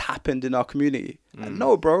that has happened in our community, and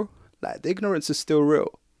no, bro, like, the ignorance is still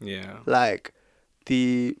real. Yeah. Like,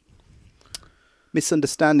 the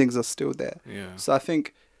misunderstandings are still there. Yeah. So I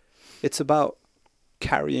think it's about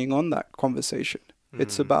carrying on that conversation.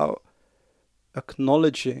 It's about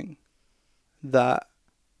acknowledging that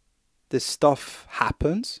this stuff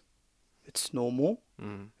happens. It's normal.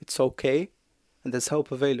 It's okay. And there's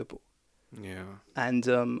help available. Yeah. And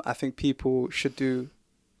I think people should do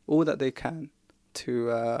all that they can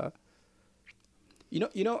to, you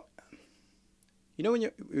know,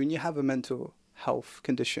 when you have a mental health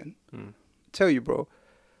condition, I tell you, bro,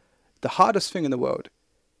 the hardest thing in the world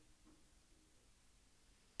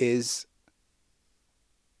is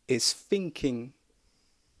thinking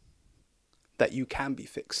that you can be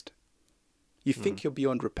fixed. You think you're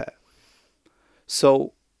beyond repair.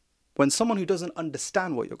 So when someone who doesn't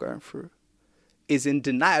understand what you're going through is in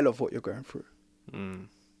denial of what you're going through, and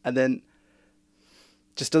then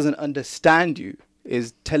just doesn't understand you,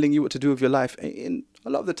 is telling you what to do with your life in a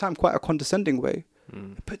lot of the time quite a condescending way,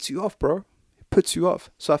 it puts you off, bro. It puts you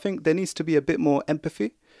off. So I think there needs to be a bit more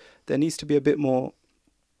empathy. There needs to be a bit more...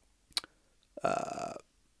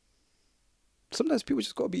 sometimes people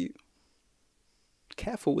just got to be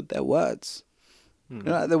careful with their words. You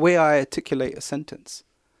know, the way I articulate a sentence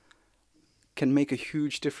can make a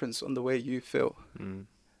huge difference on the way you feel,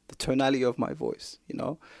 the tonality of my voice, you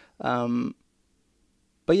know.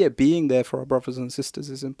 But yeah, being there for our brothers and sisters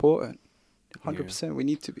is important. 100%, we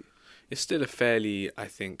need to be. It's still a fairly, I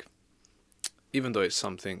think, even though it's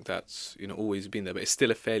something that's, you know, always been there, but it's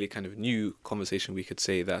still a fairly kind of new conversation, we could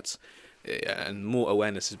say, that's, and more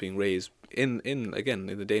awareness is being raised in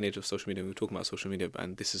the day and age of social media. We were talking about social media,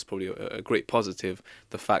 and this is probably a great positive,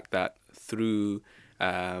 the fact that through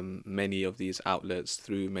many of these outlets,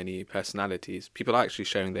 through many personalities, people are actually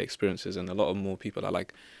sharing their experiences, and a lot of more people are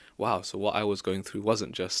like, wow, so what I was going through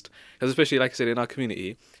wasn't just, because especially, like I said, in our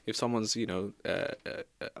community, if someone's,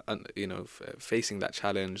 facing that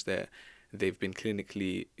challenge, they've been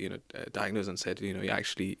clinically, diagnosed and said, you're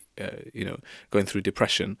actually, going through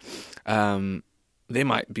depression, they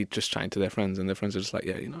might be just chatting to their friends, and their friends are just like,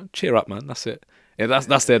 cheer up, man, that's it. Yeah,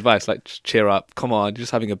 that's the advice, like, cheer up, come on, you're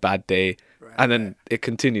just having a bad day. Right, and then it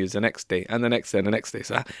continues the next day, and the next day, and the next day.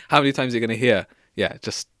 So how many times are you going to hear,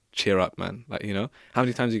 just cheer up, man? Like, how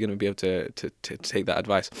many times are you going to be able to take that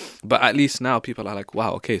advice? But at least now people are like,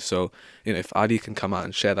 wow, okay, so, if Ali can come out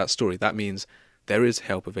and share that story, that means there is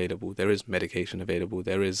help available, there is medication available,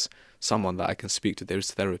 there is someone that I can speak to, there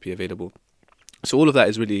is therapy available. So all of that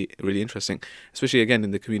is really, really interesting, especially, again,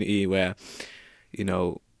 in the community where, we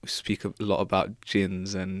speak a lot about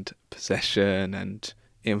jinns and possession and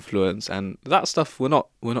influence, and that stuff we're not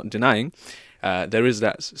denying. There is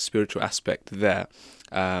that spiritual aspect there,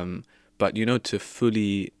 but to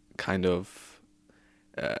fully kind of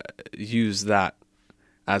use that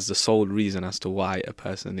as the sole reason as to why a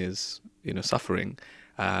person is suffering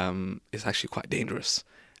is actually quite dangerous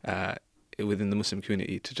within the Muslim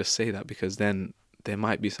community to just say that, because then there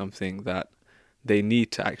might be something that they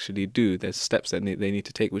need to actually do. There's steps that they need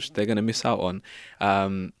to take which they're going to miss out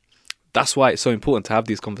on. That's why it's so important to have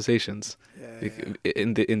these conversations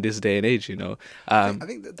in this day and age. I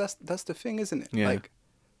think that's the thing, isn't it? Yeah. Like,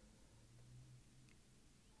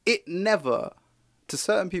 it never, to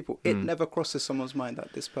certain people, it never crosses someone's mind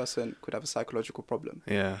that this person could have a psychological problem.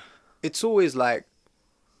 Yeah, it's always like,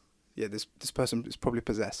 this person is probably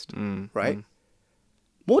possessed, right?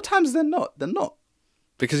 More times than not, they're not.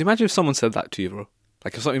 Because imagine if someone said that to you, bro.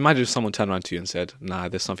 Like, imagine if someone turned around to you and said, "Nah,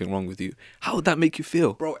 there's something wrong with you." How would that make you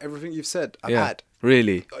feel, bro? Everything you've said, I've had.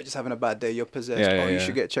 Really? Oh, you're just having a bad day. You're possessed. You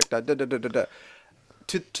should get checked out.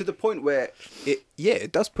 To the point where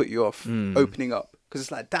it does put you off opening up, because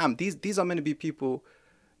it's like, damn, these are meant to be people.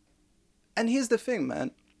 And here's the thing,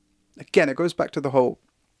 man. Again, it goes back to the whole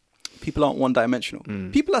people aren't one-dimensional.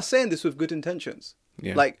 People are saying this with good intentions.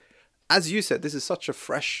 Yeah. Like, as you said, this is such a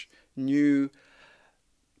fresh, new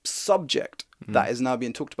subject that is now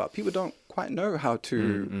being talked about. People don't quite know how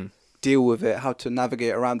to deal with it, how to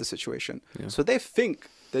navigate around the situation. Yeah. So they think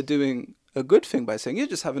they're doing a good thing by saying, you're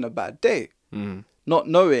just having a bad day. Not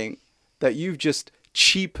knowing that you've just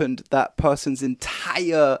cheapened that person's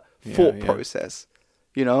entire thought process.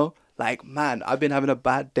 You know? Like, man, I've been having a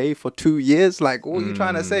bad day for 2 years. Like, what are you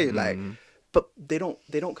trying to say? Like, but they don't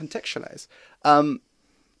contextualize. And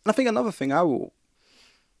I think another thing I will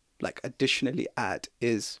like additionally add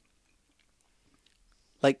is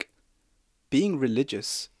like being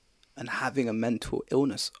religious and having a mental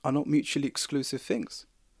illness are not mutually exclusive things.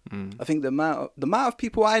 I think the amount of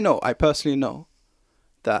people I personally know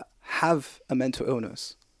that have a mental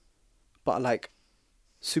illness but are like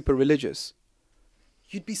super religious,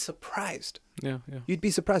 you'd be surprised. Yeah. You'd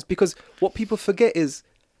be surprised, because what people forget is,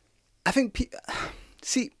 I think,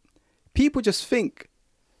 people just think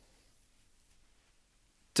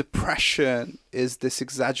depression is this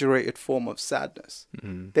exaggerated form of sadness.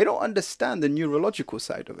 They don't understand the neurological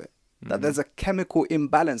side of it, that there's a chemical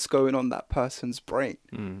imbalance going on in that person's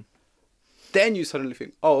brain. Then you suddenly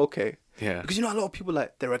think, oh, okay. Yeah. Because, you know, a lot of people,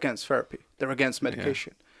 like, they're against therapy. They're against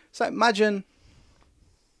medication. It's like, imagine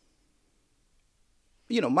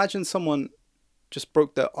someone just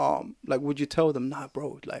broke their arm. Like, would you tell them, nah,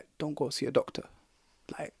 bro, like, don't go see a doctor?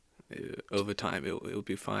 Like, over time, it'll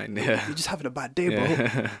be fine. Yeah. You're just having a bad day,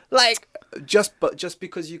 bro. Like, just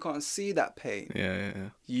because you can't see that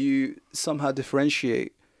pain, you somehow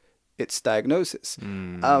differentiate its diagnosis.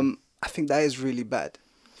 I think that is really bad.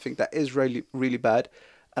 I think that is really, really bad.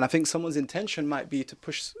 And I think someone's intention might be to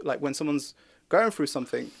push, like, when someone's going through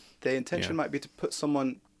something, their intention might be to put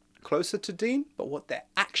someone closer to Dean, but what they're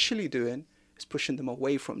actually doing is pushing them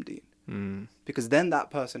away from Dean. Because then that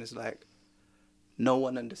person is like, no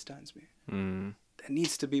one understands me. There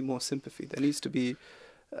needs to be more sympathy. There needs to be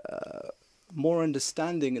more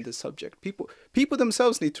understanding in the subject. People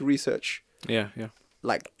themselves need to research. Yeah.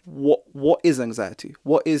 Like, what is anxiety?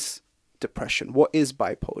 What is depression? What is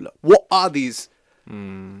bipolar? What are these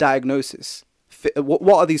diagnoses?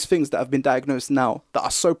 What are these things that have been diagnosed now that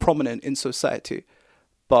are so prominent in society,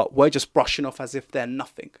 but we're just brushing off as if they're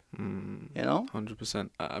nothing? You know?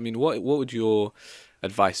 100%. I mean, what would your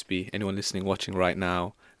advice be? Anyone listening, watching right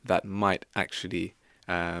now that might actually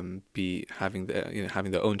be having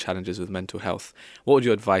their own challenges with mental health, what would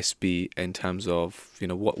your advice be in terms of, you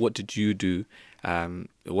know, what did you do?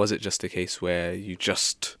 Was it just a case where you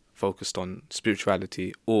just focused on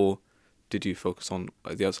spirituality, or did you focus on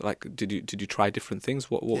the other? Like, did you try different things?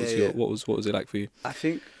 What was it like for you? I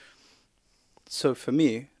think so. For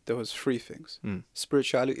me, there was 3 things.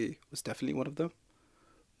 Spirituality was definitely one of them.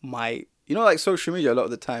 Like social media, a lot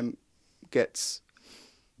of the time gets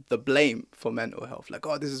the blame for mental health. Like,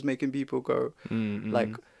 oh, this is making people go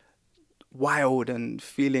like wild and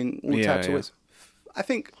feeling all types of ways. I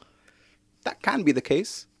think that can be the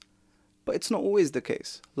case, but it's not always the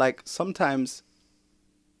case. Like, sometimes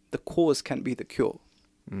the cause can be the cure,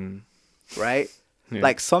 right? Yeah.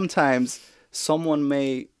 Like, sometimes someone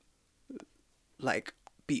may like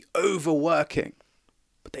be overworking,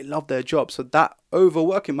 but they love their job. So that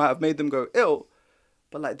overworking might have made them go ill,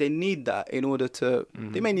 but like they need that in order to,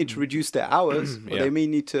 they may need to reduce their hours, or they may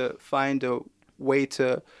need to find a way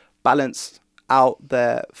to balance out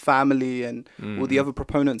their family and all the other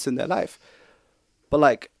proponents in their life. But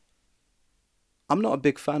like, I'm not a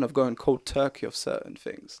big fan of going cold turkey of certain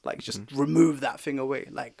things. Like, just remove that thing away.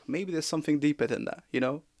 Like, maybe there's something deeper than that, you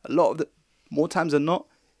know? A lot of more times than not,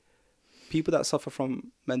 people that suffer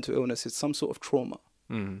from mental illness, it's some sort of trauma.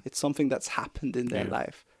 It's something that's happened in their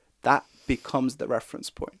life. That becomes the reference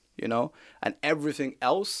point, you know? And everything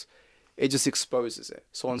else, it just exposes it.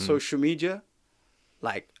 So on social media,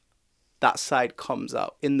 like, that side comes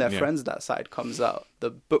out. In their friends, that side comes out. The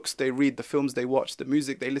books they read, the films they watch, the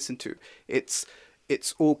music they listen to, it's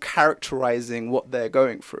all characterizing what they're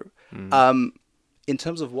going through. In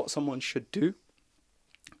terms of what someone should do,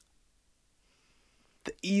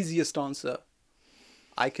 the easiest answer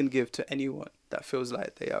I can give to anyone that feels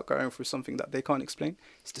like they are going through something that they can't explain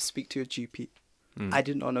is to speak to your GP. I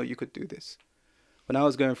did not know you could do this. When I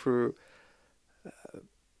was going through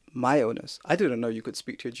my illness, I didn't know you could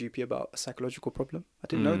speak to your GP about a psychological problem. I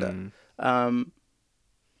didn't know that.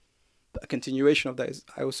 But a continuation of that is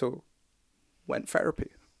I also went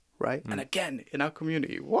therapy, right? And again, in our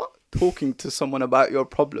community, what? Talking to someone about your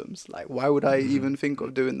problems. Like, why would I even think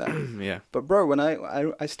of doing that? Yeah. But bro, when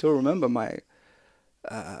I still remember my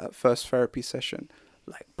first therapy session,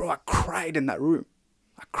 like, bro, I cried in that room.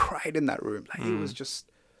 Like, it was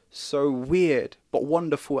just so weird, but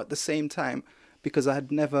wonderful at the same time, because I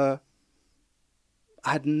had never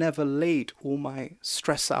laid all my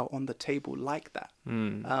stress out on the table like that.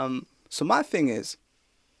 So my thing is,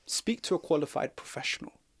 speak to a qualified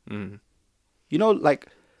professional. You know, like,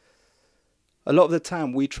 a lot of the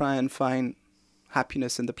time we try and find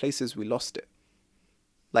happiness in the places we lost it.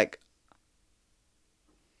 Like,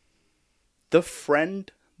 the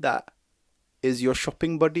friend that is your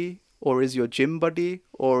shopping buddy, or is your gym buddy,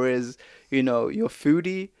 or is, you know, your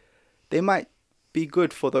foodie, they might be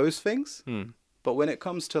good for those things. But when it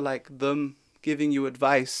comes to, like, them giving you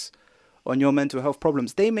advice on your mental health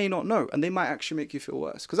problems, they may not know, and they might actually make you feel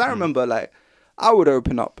worse. Because I remember, like, I would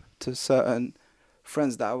open up to certain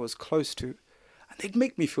friends that I was close to, and they'd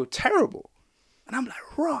make me feel terrible. And I'm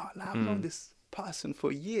like, raw, like, I've known this person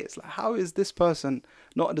for years. Like, how is this person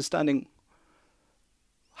not understanding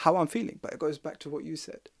how I'm feeling? But it goes back to what you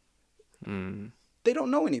said. They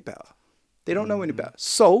don't know any better.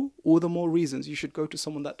 So, all the more reasons you should go to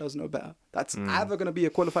someone that does know better. That's either going to be a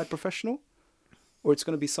qualified professional, or it's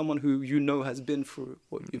going to be someone who you know has been through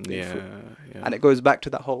what you've been through. Yeah. And it goes back to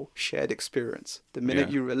that whole shared experience. The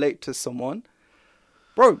minute you relate to someone,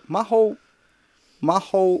 bro, my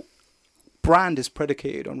whole brand is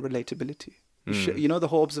predicated on relatability. You know, the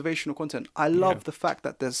whole observational content. I love the fact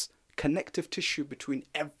that there's connective tissue between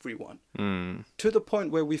everyone, to the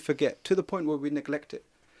point where we forget, to the point where we neglect it.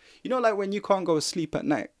 You know, like when you can't go to sleep at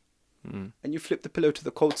night, and you flip the pillow to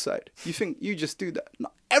the cold side, you think you just do that. No,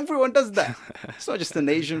 everyone does that. It's not just an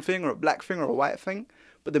Asian thing or a black thing or a white thing.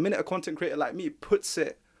 But the minute a content creator like me puts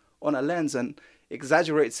it on a lens and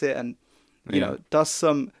exaggerates it and, you know, does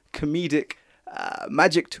some comedic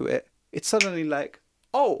magic to it, it's suddenly like,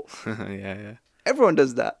 oh, everyone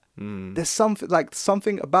does that. There's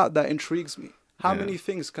something about that intrigues me. How many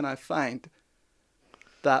things can I find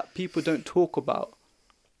that people don't talk about,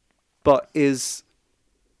 but is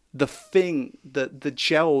the thing, the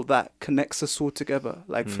gel that connects us all together?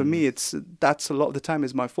 Like, for me, that's a lot of the time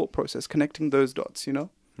is my thought process, connecting those dots, you know?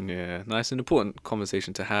 Yeah, nice. An important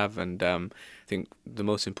conversation to have. And I think the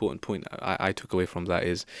most important point I took away from that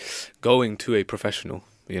is going to a professional.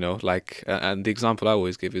 You know, like, and the example I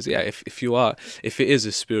always give is, if it is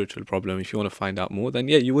a spiritual problem, if you want to find out more, then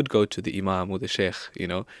you would go to the imam or the sheikh, you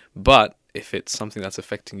know. But if it's something that's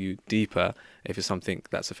affecting you deeper, if it's something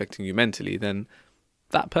that's affecting you mentally, then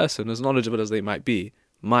that person, as knowledgeable as they might be,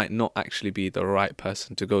 might not actually be the right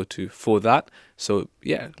person to go to for that. So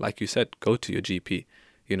like you said, go to your GP.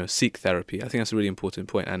 You know, seek therapy. I think that's a really important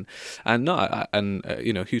point. And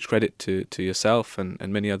you know, huge credit to yourself and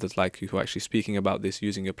many others like you who are actually speaking about this,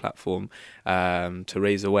 using your platform to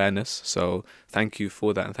raise awareness. So thank you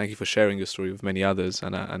for that, and thank you for sharing your story with many others.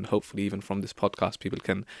 And hopefully, even from this podcast, people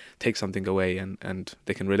can take something away and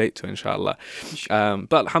they can relate to, inshallah.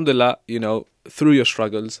 But alhamdulillah, you know, through your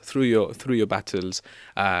struggles, through your battles,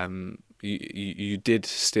 you did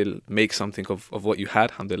still make something of what you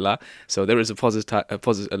had, alhamdulillah. So there is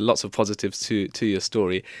lots of positives to your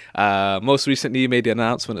story. Most recently, you made the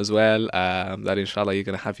announcement as well that inshallah you're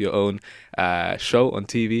going to have your own show on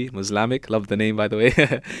TV, Muslamic. Love the name, by the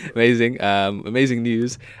way. Amazing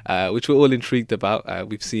news, which we're all intrigued about.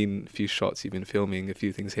 We've seen a few shots, you've been filming a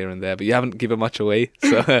few things here and there, but you haven't given much away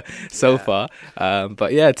so far.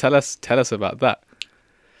 But yeah, tell us about that.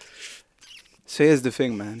 So here's the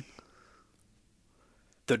thing, man.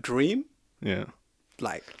 The dream,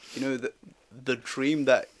 like, you know, the dream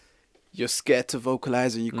that you're scared to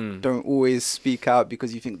vocalize and you don't always speak out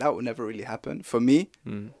because you think that would never really happen. For me,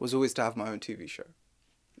 was always to have my own TV show.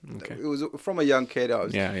 Okay. It was from a young kid. I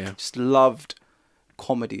was just loved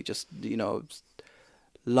comedy, just, you know,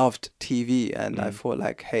 loved TV, and I thought,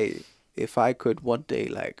 like, hey, if I could one day,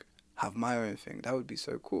 like, have my own thing, that would be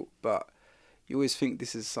so cool. But you always think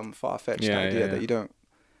this is some far-fetched idea that you don't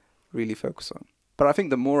really focus on. But I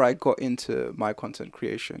think the more I got into my content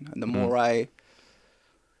creation and the more I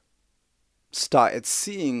started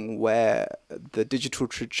seeing where the digital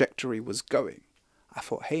trajectory was going, I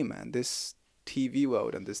thought, hey, man, this TV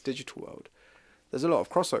world and this digital world, there's a lot of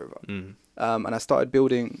crossover. And I started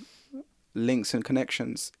building links and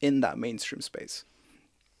connections in that mainstream space.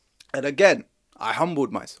 And again, I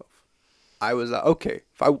humbled myself. I was like, okay,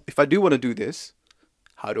 if I do want to do this,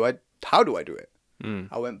 how do I do it?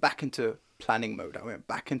 I went back into planning mode. I went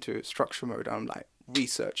back into structure mode. I'm like,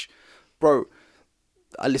 research. Bro,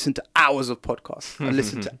 I listen to hours of podcasts. I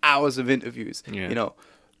listen to hours of interviews. Yeah. You know,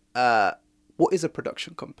 what is a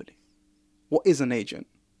production company? What is an agent?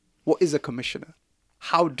 What is a commissioner?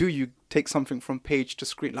 How do you take something from page to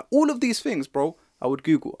screen? Like all of these things, bro, I would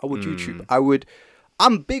Google, I would YouTube,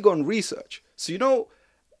 I'm big on research. So, you know,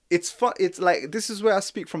 it's fun. It's like, this is where I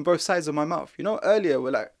speak from both sides of my mouth. You know, earlier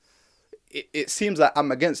we're like, it seems like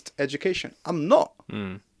I'm against education. I'm not.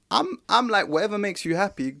 I'm like, whatever makes you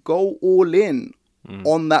happy, go all in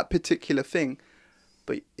on that particular thing.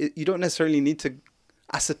 But you don't necessarily need to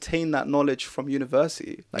ascertain that knowledge from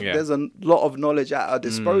university. Like there's a lot of knowledge at our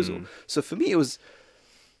disposal. So for me, it was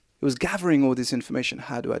gathering all this information.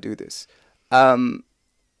 How do I do this? And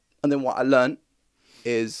then what I learned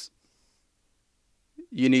is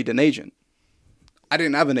you need an agent. I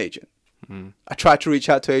didn't have an agent. I tried to reach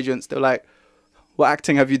out to agents. They were like, what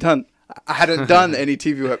acting have you done? I hadn't done any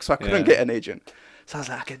TV work, so I couldn't get an agent. So I was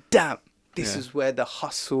like, okay, damn, this is where the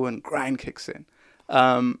hustle and grind kicks in.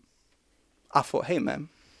 I thought, hey, man,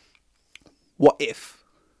 what if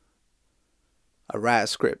I write a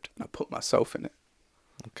script and I put myself in it?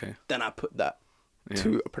 Okay. Then I put that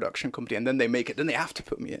to a production company, and then they make it. Then they have to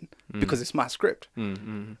put me in because it's my script.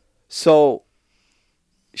 So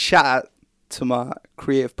shout out to my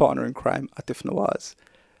creative partner in crime, Atif Nawaz.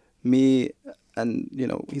 Me and, you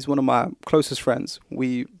know, he's one of my closest friends.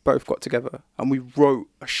 We both got together and we wrote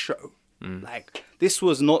a show. Like, this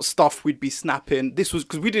was not stuff we'd be snapping. This was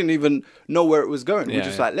because we didn't even know where it was going. We're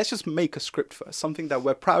just like, let's just make a script first. Something that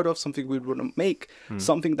we're proud of, something we'd want to make,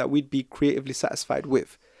 something that we'd be creatively satisfied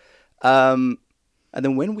with. And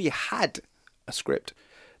then when we had a script,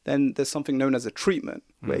 then there's something known as a treatment,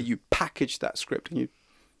 where you package that script and you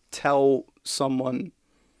tell someone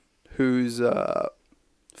who's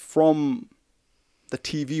from the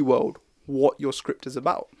TV world what your script is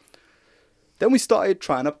about. Then we started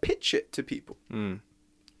trying to pitch it to people.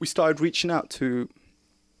 We started reaching out to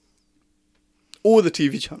all the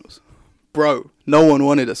TV channels. Bro, no one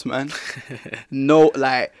wanted us, man. No,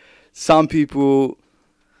 like, some people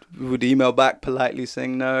would email back politely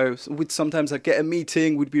saying no. We'd sometimes like get a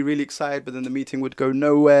meeting, we'd be really excited, but then the meeting would go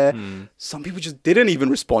nowhere. Some people just didn't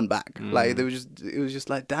even respond back. Like, it was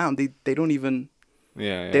just like, damn, they don't even,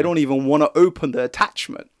 they don't even want to open the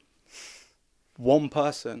attachment. One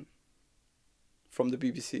person from the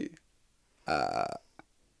BBC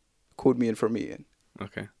called me in for a meeting.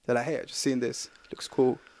 Okay. They're like, hey, I just seen this. Looks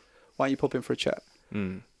cool. Why don't you pop in for a chat?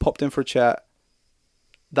 Popped in for a chat.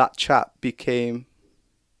 That chat became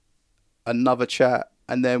another chat.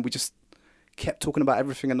 And then we just kept talking about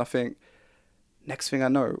everything and nothing. Next thing I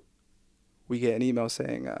know, we get an email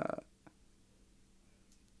saying,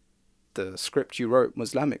 the script you wrote,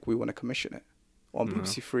 Muslamic, we want to commission it on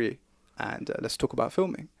BBC Three. And let's talk about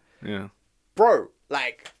filming. Yeah. Bro,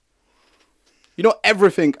 like, you know,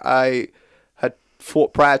 everything I had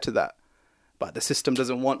thought prior to that, but the system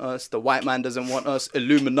doesn't want us, the white man doesn't want us,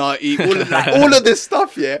 Illuminati, all of this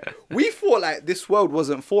stuff, yeah. We thought like this world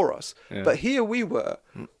wasn't for us. Yeah. But here we were.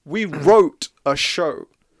 We wrote a show,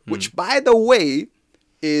 which, by the way,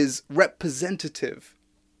 is representative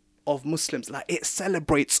of Muslims. Like, it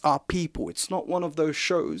celebrates our people. It's not one of those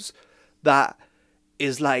shows that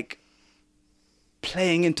is like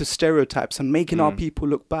playing into stereotypes and making our people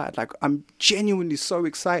look bad. Like, I'm genuinely so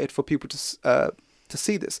excited for people to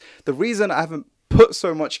see this. The reason I haven't put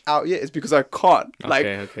so much out yet is because I can't.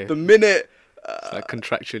 Like, the minute like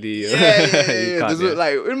contractually, yeah.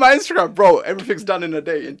 Like, in my Instagram, bro, everything's done in a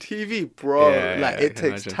day. In TV, bro, it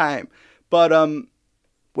takes time. But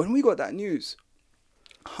when we got that news,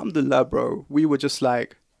 alhamdulillah, bro, we were just over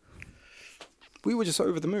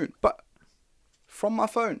the moon. But from my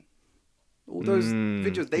phone, all those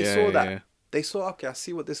videos, they saw that. Yeah. They saw, okay, I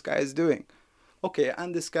see what this guy is doing. Okay,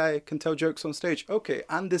 and this guy can tell jokes on stage. Okay,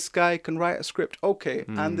 and this guy can write a script. Okay,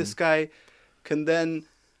 and this guy can then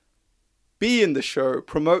be in the show,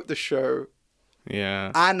 promote the show,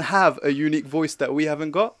 and have a unique voice that we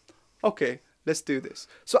haven't got. Okay, let's do this.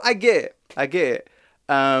 So I get it.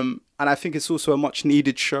 And I think it's also a much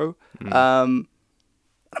needed show. I'm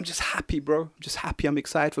just happy, bro. I'm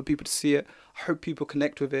excited for people to see it. I hope people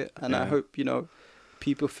connect with it. And I hope, you know,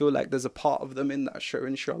 people feel like there's a part of them in that show,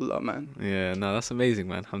 inshallah, man. Yeah, no, that's amazing,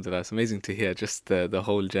 man. Alhamdulillah. It's amazing to hear just the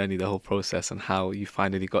whole journey, the whole process, and how you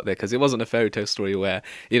finally got there. Because it wasn't a fairy tale story where,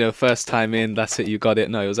 you know, first time in, that's it, you got it.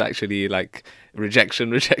 No, it was actually like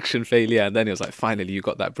rejection, failure. And then it was like, finally, you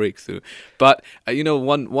got that breakthrough. But, you know,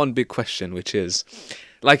 one big question, which is,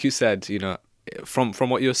 like you said, you know, from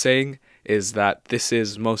what you're saying, is that this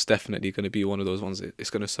is most definitely going to be one of those ones that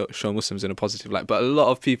it's going to show Muslims in a positive light. But a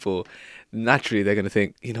lot of people, naturally they're going to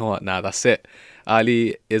think, you know what, nah, that's it.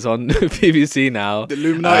 Ali is on BBC now. The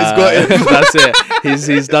Illuminati's got him. That's it.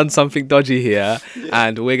 He's done something dodgy here,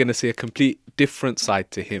 and we're going to see a complete different side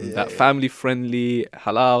to him. That family-friendly,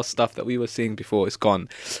 halal stuff that we were seeing before is gone.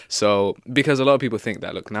 So, because a lot of people think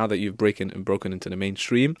that, look, now that you've broken into the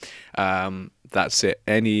mainstream, that's it.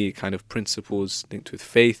 Any kind of principles linked with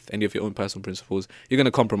faith, any of your own personal principles, you're going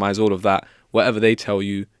to compromise all of that. Whatever they tell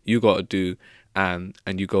you, you got to do. And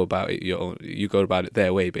you go about it you go about it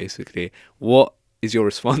their way, basically. What is your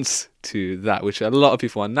response to that, which a lot of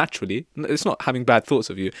people are naturally, it's not having bad thoughts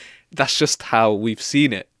of you, that's just how we've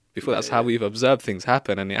seen it before. That's how we've observed things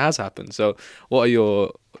happen, and it has happened. So what are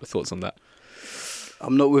your thoughts on that?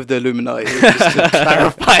 I'm not with the Illuminati, just to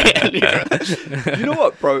clarify it. You know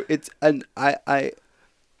what, bro? I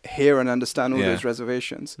hear and understand all those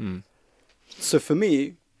reservations. So for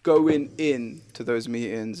me, going in to those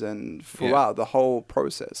meetings and throughout the whole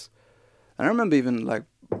process, and I remember even like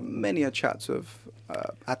many a chats with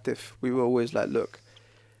Atif, we were always like, look,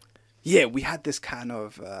 we had this kind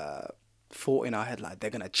of thought in our head, like they're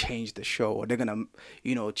gonna change the show, or they're gonna,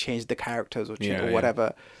 change the characters, or change, or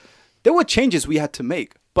whatever. There were changes we had to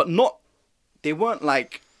make, but they weren't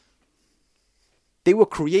like, they were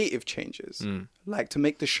creative changes, like to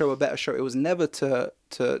make the show a better show. It was never to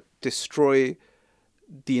destroy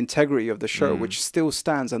the integrity of the show, which still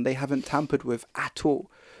stands, and they haven't tampered with at all.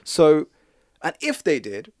 So, and if they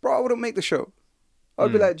did, bro, I wouldn't make the show. I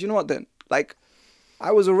would be like, do you know what then? Like,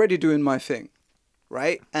 I was already doing my thing,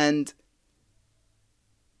 right? And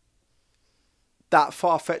that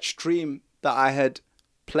far-fetched dream that I had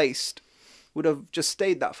placed would have just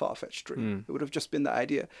stayed that far-fetched dream. It would have just been that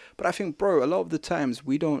idea. But I think, bro, a lot of the times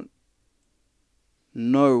we don't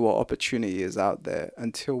know what opportunity is out there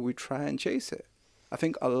until we try and chase it. I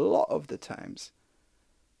think a lot of the times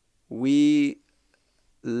we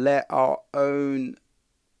let our own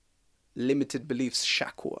limited beliefs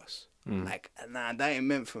shackle us. Like, nah, that ain't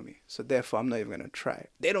meant for me. So therefore, I'm not even going to try.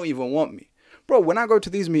 They don't even want me. Bro, when I go to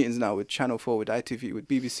these meetings now with Channel 4, with ITV, with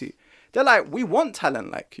BBC, they're like, we want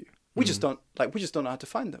talent like you. We just don't know how to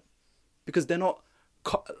find them. Because they're not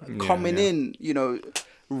coming in,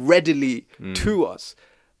 readily to us.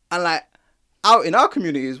 And like, out in our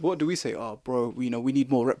communities, what do we say? Oh, bro, we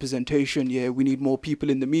need more representation. Yeah, we need more people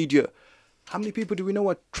in the media. How many people do we know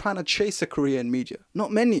are trying to chase a career in media?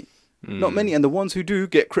 Not many. Not many. And the ones who do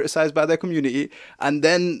get criticized by their community, and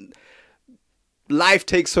then life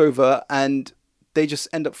takes over and they just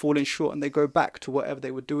end up falling short, and they go back to whatever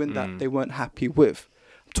they were doing that they weren't happy with.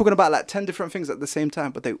 I'm talking about like 10 different things at the same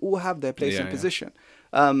time, but they all have their place and position.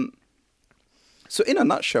 So in a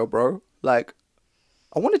nutshell, bro, like,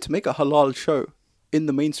 I wanted to make a halal show in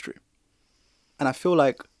the mainstream. And I feel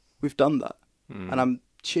like we've done that. And I'm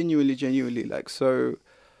genuinely like so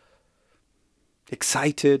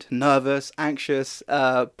excited, nervous, anxious,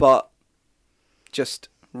 but just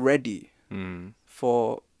ready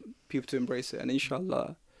for people to embrace it. And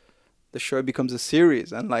inshallah, the show becomes a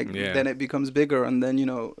series, and like then it becomes bigger, and then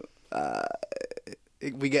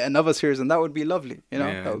we get another series, and that would be lovely.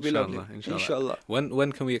 That would be lovely. Inshallah.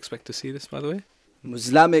 When can we expect to see this, by the way?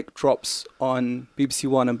 Muslamic drops on BBC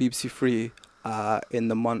One and BBC Three in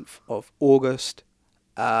the month of August.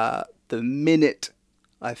 The minute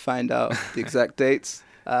I find out the exact dates,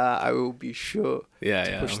 I will be sure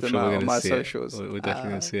to push them out on my socials. We're definitely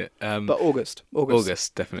going to see it. But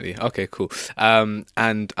August, definitely. Okay, cool.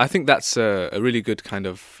 And I think that's a really good kind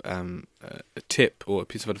of a tip or a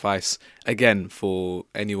piece of advice, again, for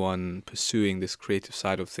anyone pursuing this creative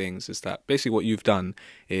side of things, is that basically what you've done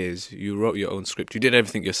is you wrote your own script, you did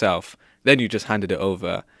everything yourself, then you just handed it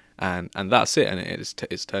over, and that's it, and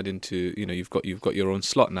it's turned into, you've got your own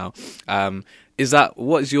slot now.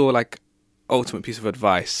 What is your like ultimate piece of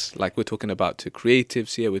advice, like we're talking about to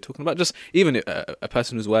creatives here, we're talking about just even a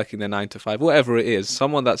person who's working their 9 to 5, whatever it is,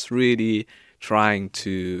 someone that's really trying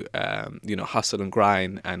to hustle and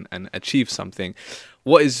grind and achieve something?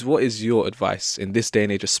 What is your advice in this day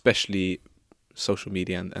and age, especially social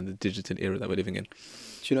media and the digital era that we're living in? Do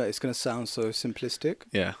you know, it's going to sound so simplistic.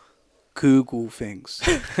 Yeah. Google things.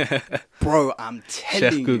 Bro, I'm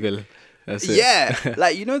telling you. Google. That's it. Yeah.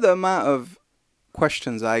 Like, the amount of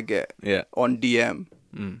questions I get on DM.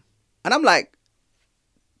 And I'm like,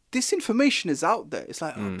 this information is out there. It's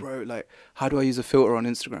like, oh, bro, like, how do I use a filter on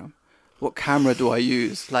Instagram? What camera do I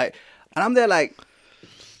use? Like, and I'm there like,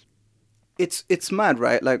 it's mad,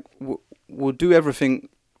 right? Like, we'll do everything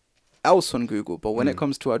else on Google, but when it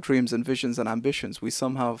comes to our dreams and visions and ambitions, we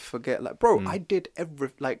somehow forget, like, bro, I did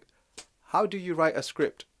like, how do you write a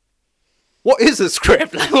script? What is a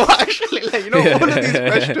script? Like, what actually, like, all of these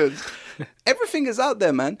questions. Everything is out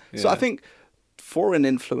there, man. So I think for an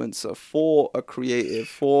influencer, for a creative,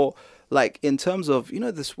 for like in terms of, you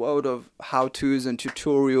know, this world of how-tos and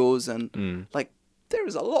tutorials and like there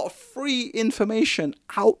is a lot of free information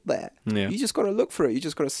out there. Yeah. You just got to look for it. You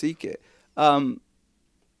just got to seek it.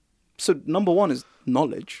 So number one is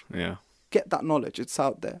knowledge. Yeah. Get that knowledge. It's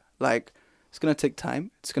out there. Like it's going to take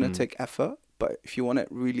time. It's going to take effort. But if you want it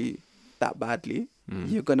really that badly,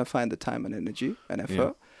 you're going to find the time and energy and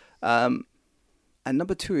effort. Yeah. And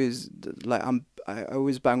number two is like, I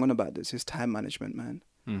always bang on about this is time management,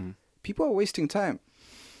 man. People are wasting time.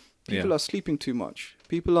 People are sleeping too much.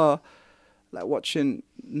 People are like watching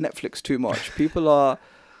Netflix too much. People are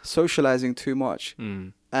socializing too much.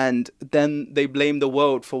 And then they blame the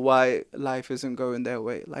world for why life isn't going their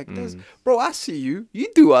way. Like there's, bro, I see you. You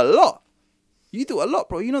do a lot. You do a lot,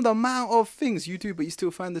 bro. You know the amount of things you do, but you still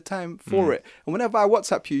find the time for it. And whenever I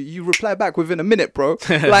WhatsApp you, you reply back within a minute, bro.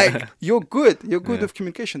 Like you're good. You're good with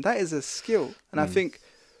communication. That is a skill. And I think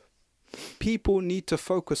people need to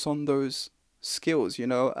focus on those skills, you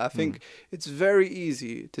know. I think it's very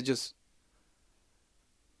easy to just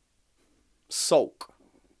sulk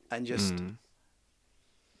and just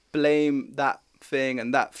blame that thing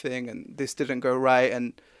and this didn't go right.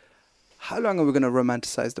 And how long are we going to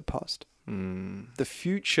romanticize the past? The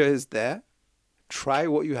future is there. Try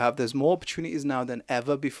what you have. There's more opportunities now than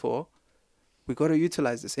ever before. We got to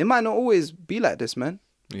utilize this. It might not always be like this, man.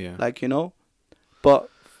 Yeah. Like, you know, but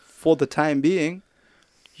for the time being,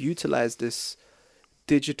 utilize this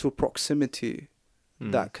digital proximity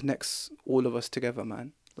that connects all of us together,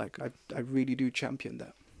 man. Like, I really do champion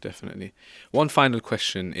that. Definitely. One final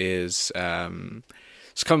question is,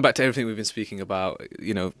 just coming back to everything we've been speaking about,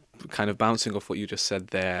 you know, kind of bouncing off what you just said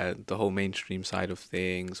there, the whole mainstream side of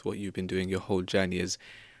things, what you've been doing your whole journey is,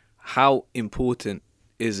 how important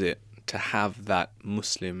is it to have that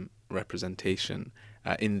Muslim representation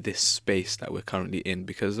in this space that we're currently in?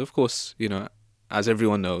 Because, of course, you know, as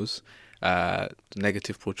everyone knows,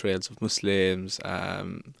 negative portrayals of Muslims.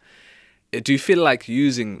 Do you feel like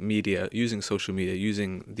using media, using social media,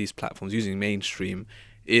 using these platforms, using mainstream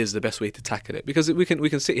is the best way to tackle it? Because we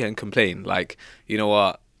can sit here and complain, like, you know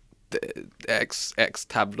what, the X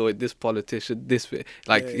tabloid, this politician, this,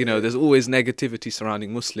 like, you know, there's always negativity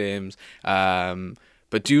surrounding Muslims.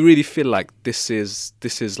 But do you really feel like this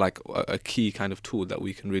is like a key kind of tool that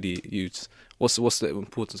we can really use? What's the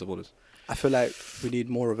importance of all this? I feel like we need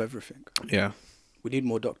more of everything. Yeah. We need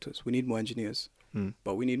more doctors. We need more engineers.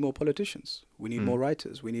 But we need more politicians. We need more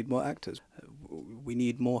writers. We need more actors. We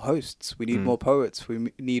need more hosts. We need more poets.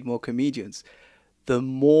 We need more comedians. The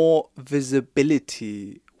more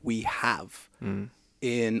visibility we have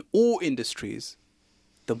in all industries,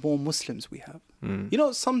 the more Muslims we have. You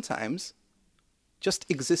know, sometimes just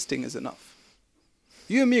existing is enough.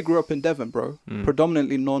 You and me grew up in Devon, bro.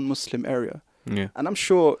 Predominantly non-Muslim area. Yeah. And I'm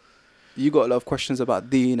sure you got a lot of questions about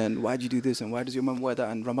Deen and why do you do this and why does your mum wear that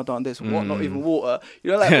and Ramadan this and what, not even water.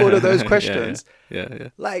 You know, like all of those questions. Yeah.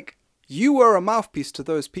 Like, you were a mouthpiece to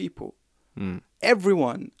those people.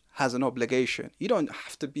 Everyone has an obligation. You don't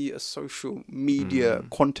have to be a social media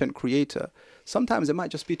content creator. Sometimes it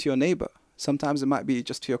might just be to your neighbor. Sometimes it might be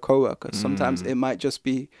just to your coworker. Sometimes it might just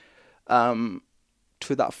be to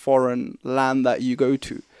that foreign land that you go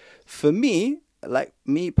to. For me, like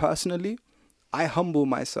me personally, I humble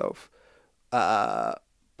myself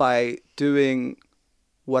by doing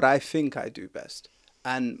what I think I do best.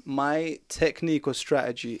 And my technique or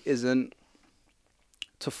strategy isn't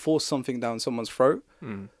to force something down someone's throat,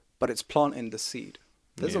 but it's planting the seed.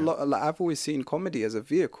 There's a lot, like, I've always seen comedy as a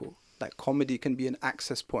vehicle. Like, comedy can be an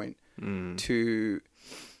access point to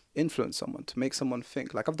influence someone, to make someone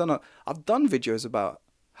think. Like, I've done videos about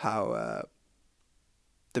how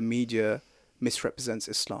the media misrepresents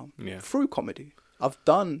Islam through comedy. I've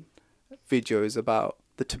done videos about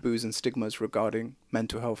the taboos and stigmas regarding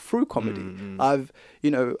mental health through comedy. I've,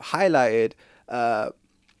 you know, highlighted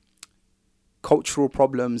cultural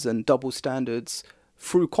problems and double standards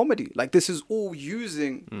through comedy. Like, this is all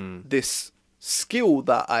using this skill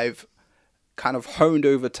that I've kind of honed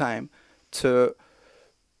over time to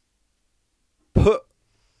put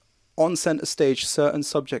on center stage certain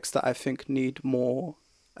subjects that I think need more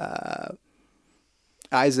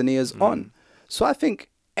eyes and ears on. So I think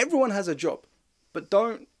everyone has a job, but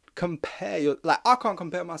don't compare your, like, I can't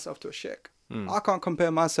compare myself to a sheikh. I can't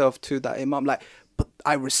compare myself to that imam. Like, but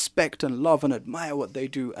I respect and love and admire what they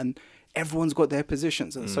do, and everyone's got their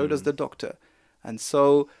positions, and so does the doctor, and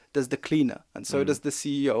so does the cleaner, and so does the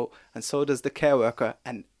CEO, and so does the care worker,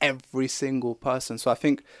 and every single person. So I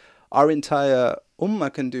think our entire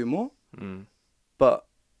ummah can do more, but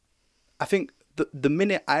I think the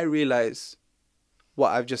minute I realize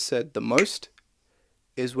what I've just said the most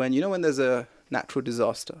is when, you know, when there's a natural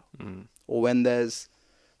disaster or when there's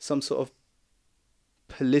some sort of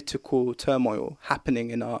political turmoil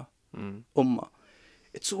happening in our ummah,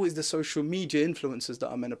 it's always the social media influencers that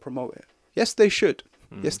are meant to promote it. Yes, they should.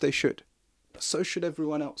 Yes, they should. But so should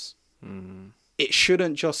everyone else. It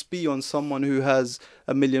shouldn't just be on someone who has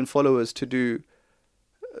 1 million followers to do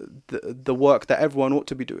the work that everyone ought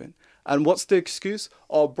to be doing. And what's the excuse?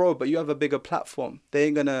 Oh, bro, but you have a bigger platform. They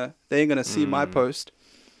ain't gonna see my post.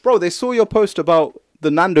 Bro, they saw your post about the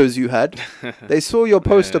Nando's you had. They saw your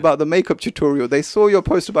post about the makeup tutorial. They saw your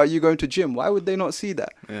post about you going to gym. Why would they not see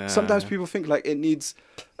that? Sometimes people think like it needs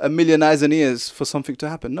 1 million eyes and ears for something to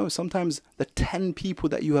happen. No, sometimes the 10 people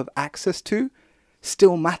that you have access to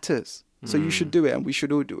still matters. So you should do it, and we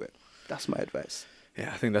should all do it. That's my advice.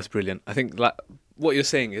 Yeah, I think that's brilliant. I think like what you're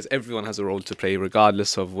saying is everyone has a role to play,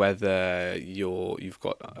 regardless of whether you've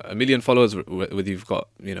got 1 million followers, whether you've got,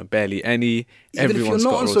 you know, barely any. Even Everyone's if you're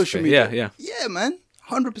not got on a role social to play. media. Yeah, man.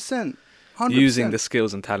 100%. Using the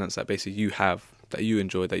skills and talents that basically you have, that you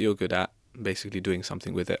enjoy, that you're good at, basically doing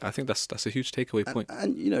something with it. I think that's a huge takeaway point.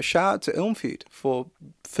 And you know, shout out to Ilmfeed for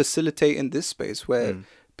facilitating this space where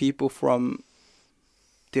people from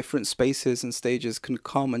different spaces and stages can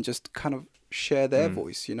come and just kind of share their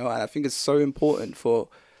voice, you know. And I think it's so important for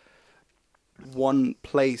one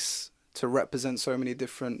place to represent so many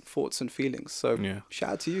different thoughts and feelings. So shout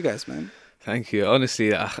out to you guys, man. Thank you.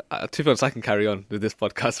 Honestly, to be honest, I can carry on with this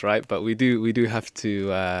podcast, right? But we do have to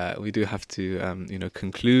you know,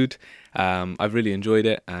 conclude. I've really enjoyed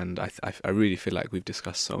it, and I really feel like we've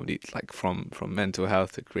discussed so many, like from mental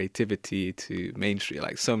health to creativity to mainstream,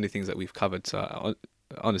 like so many things that we've covered. So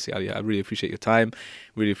honestly, Ali, I really appreciate your time.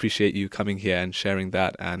 Really appreciate you coming here and sharing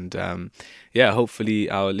that. And hopefully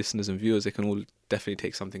our listeners and viewers, they can all definitely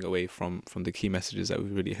take something away from the key messages that we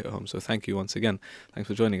really hit home. So thank you once again. Thanks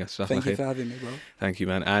for joining us. Thank you for having me, bro. Thank you,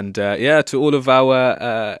 man. And to all of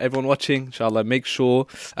our everyone watching, inshallah, make sure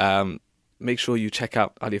you check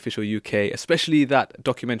out Ali Official UK, especially that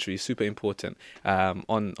documentary, super important,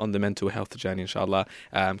 on the mental health journey, inshallah.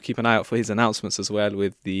 Keep an eye out for his announcements as well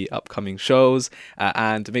with the upcoming shows,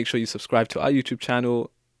 and make sure you subscribe to our YouTube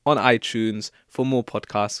channel on iTunes for more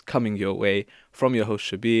podcasts coming your way from your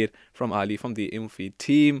host Shabir, from Ali, from the Ilmfeed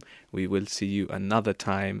team. We will see you another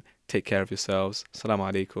time. Take care of yourselves.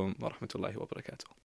 Assalamu alaikum wa rahmatullahi wa barakatuh.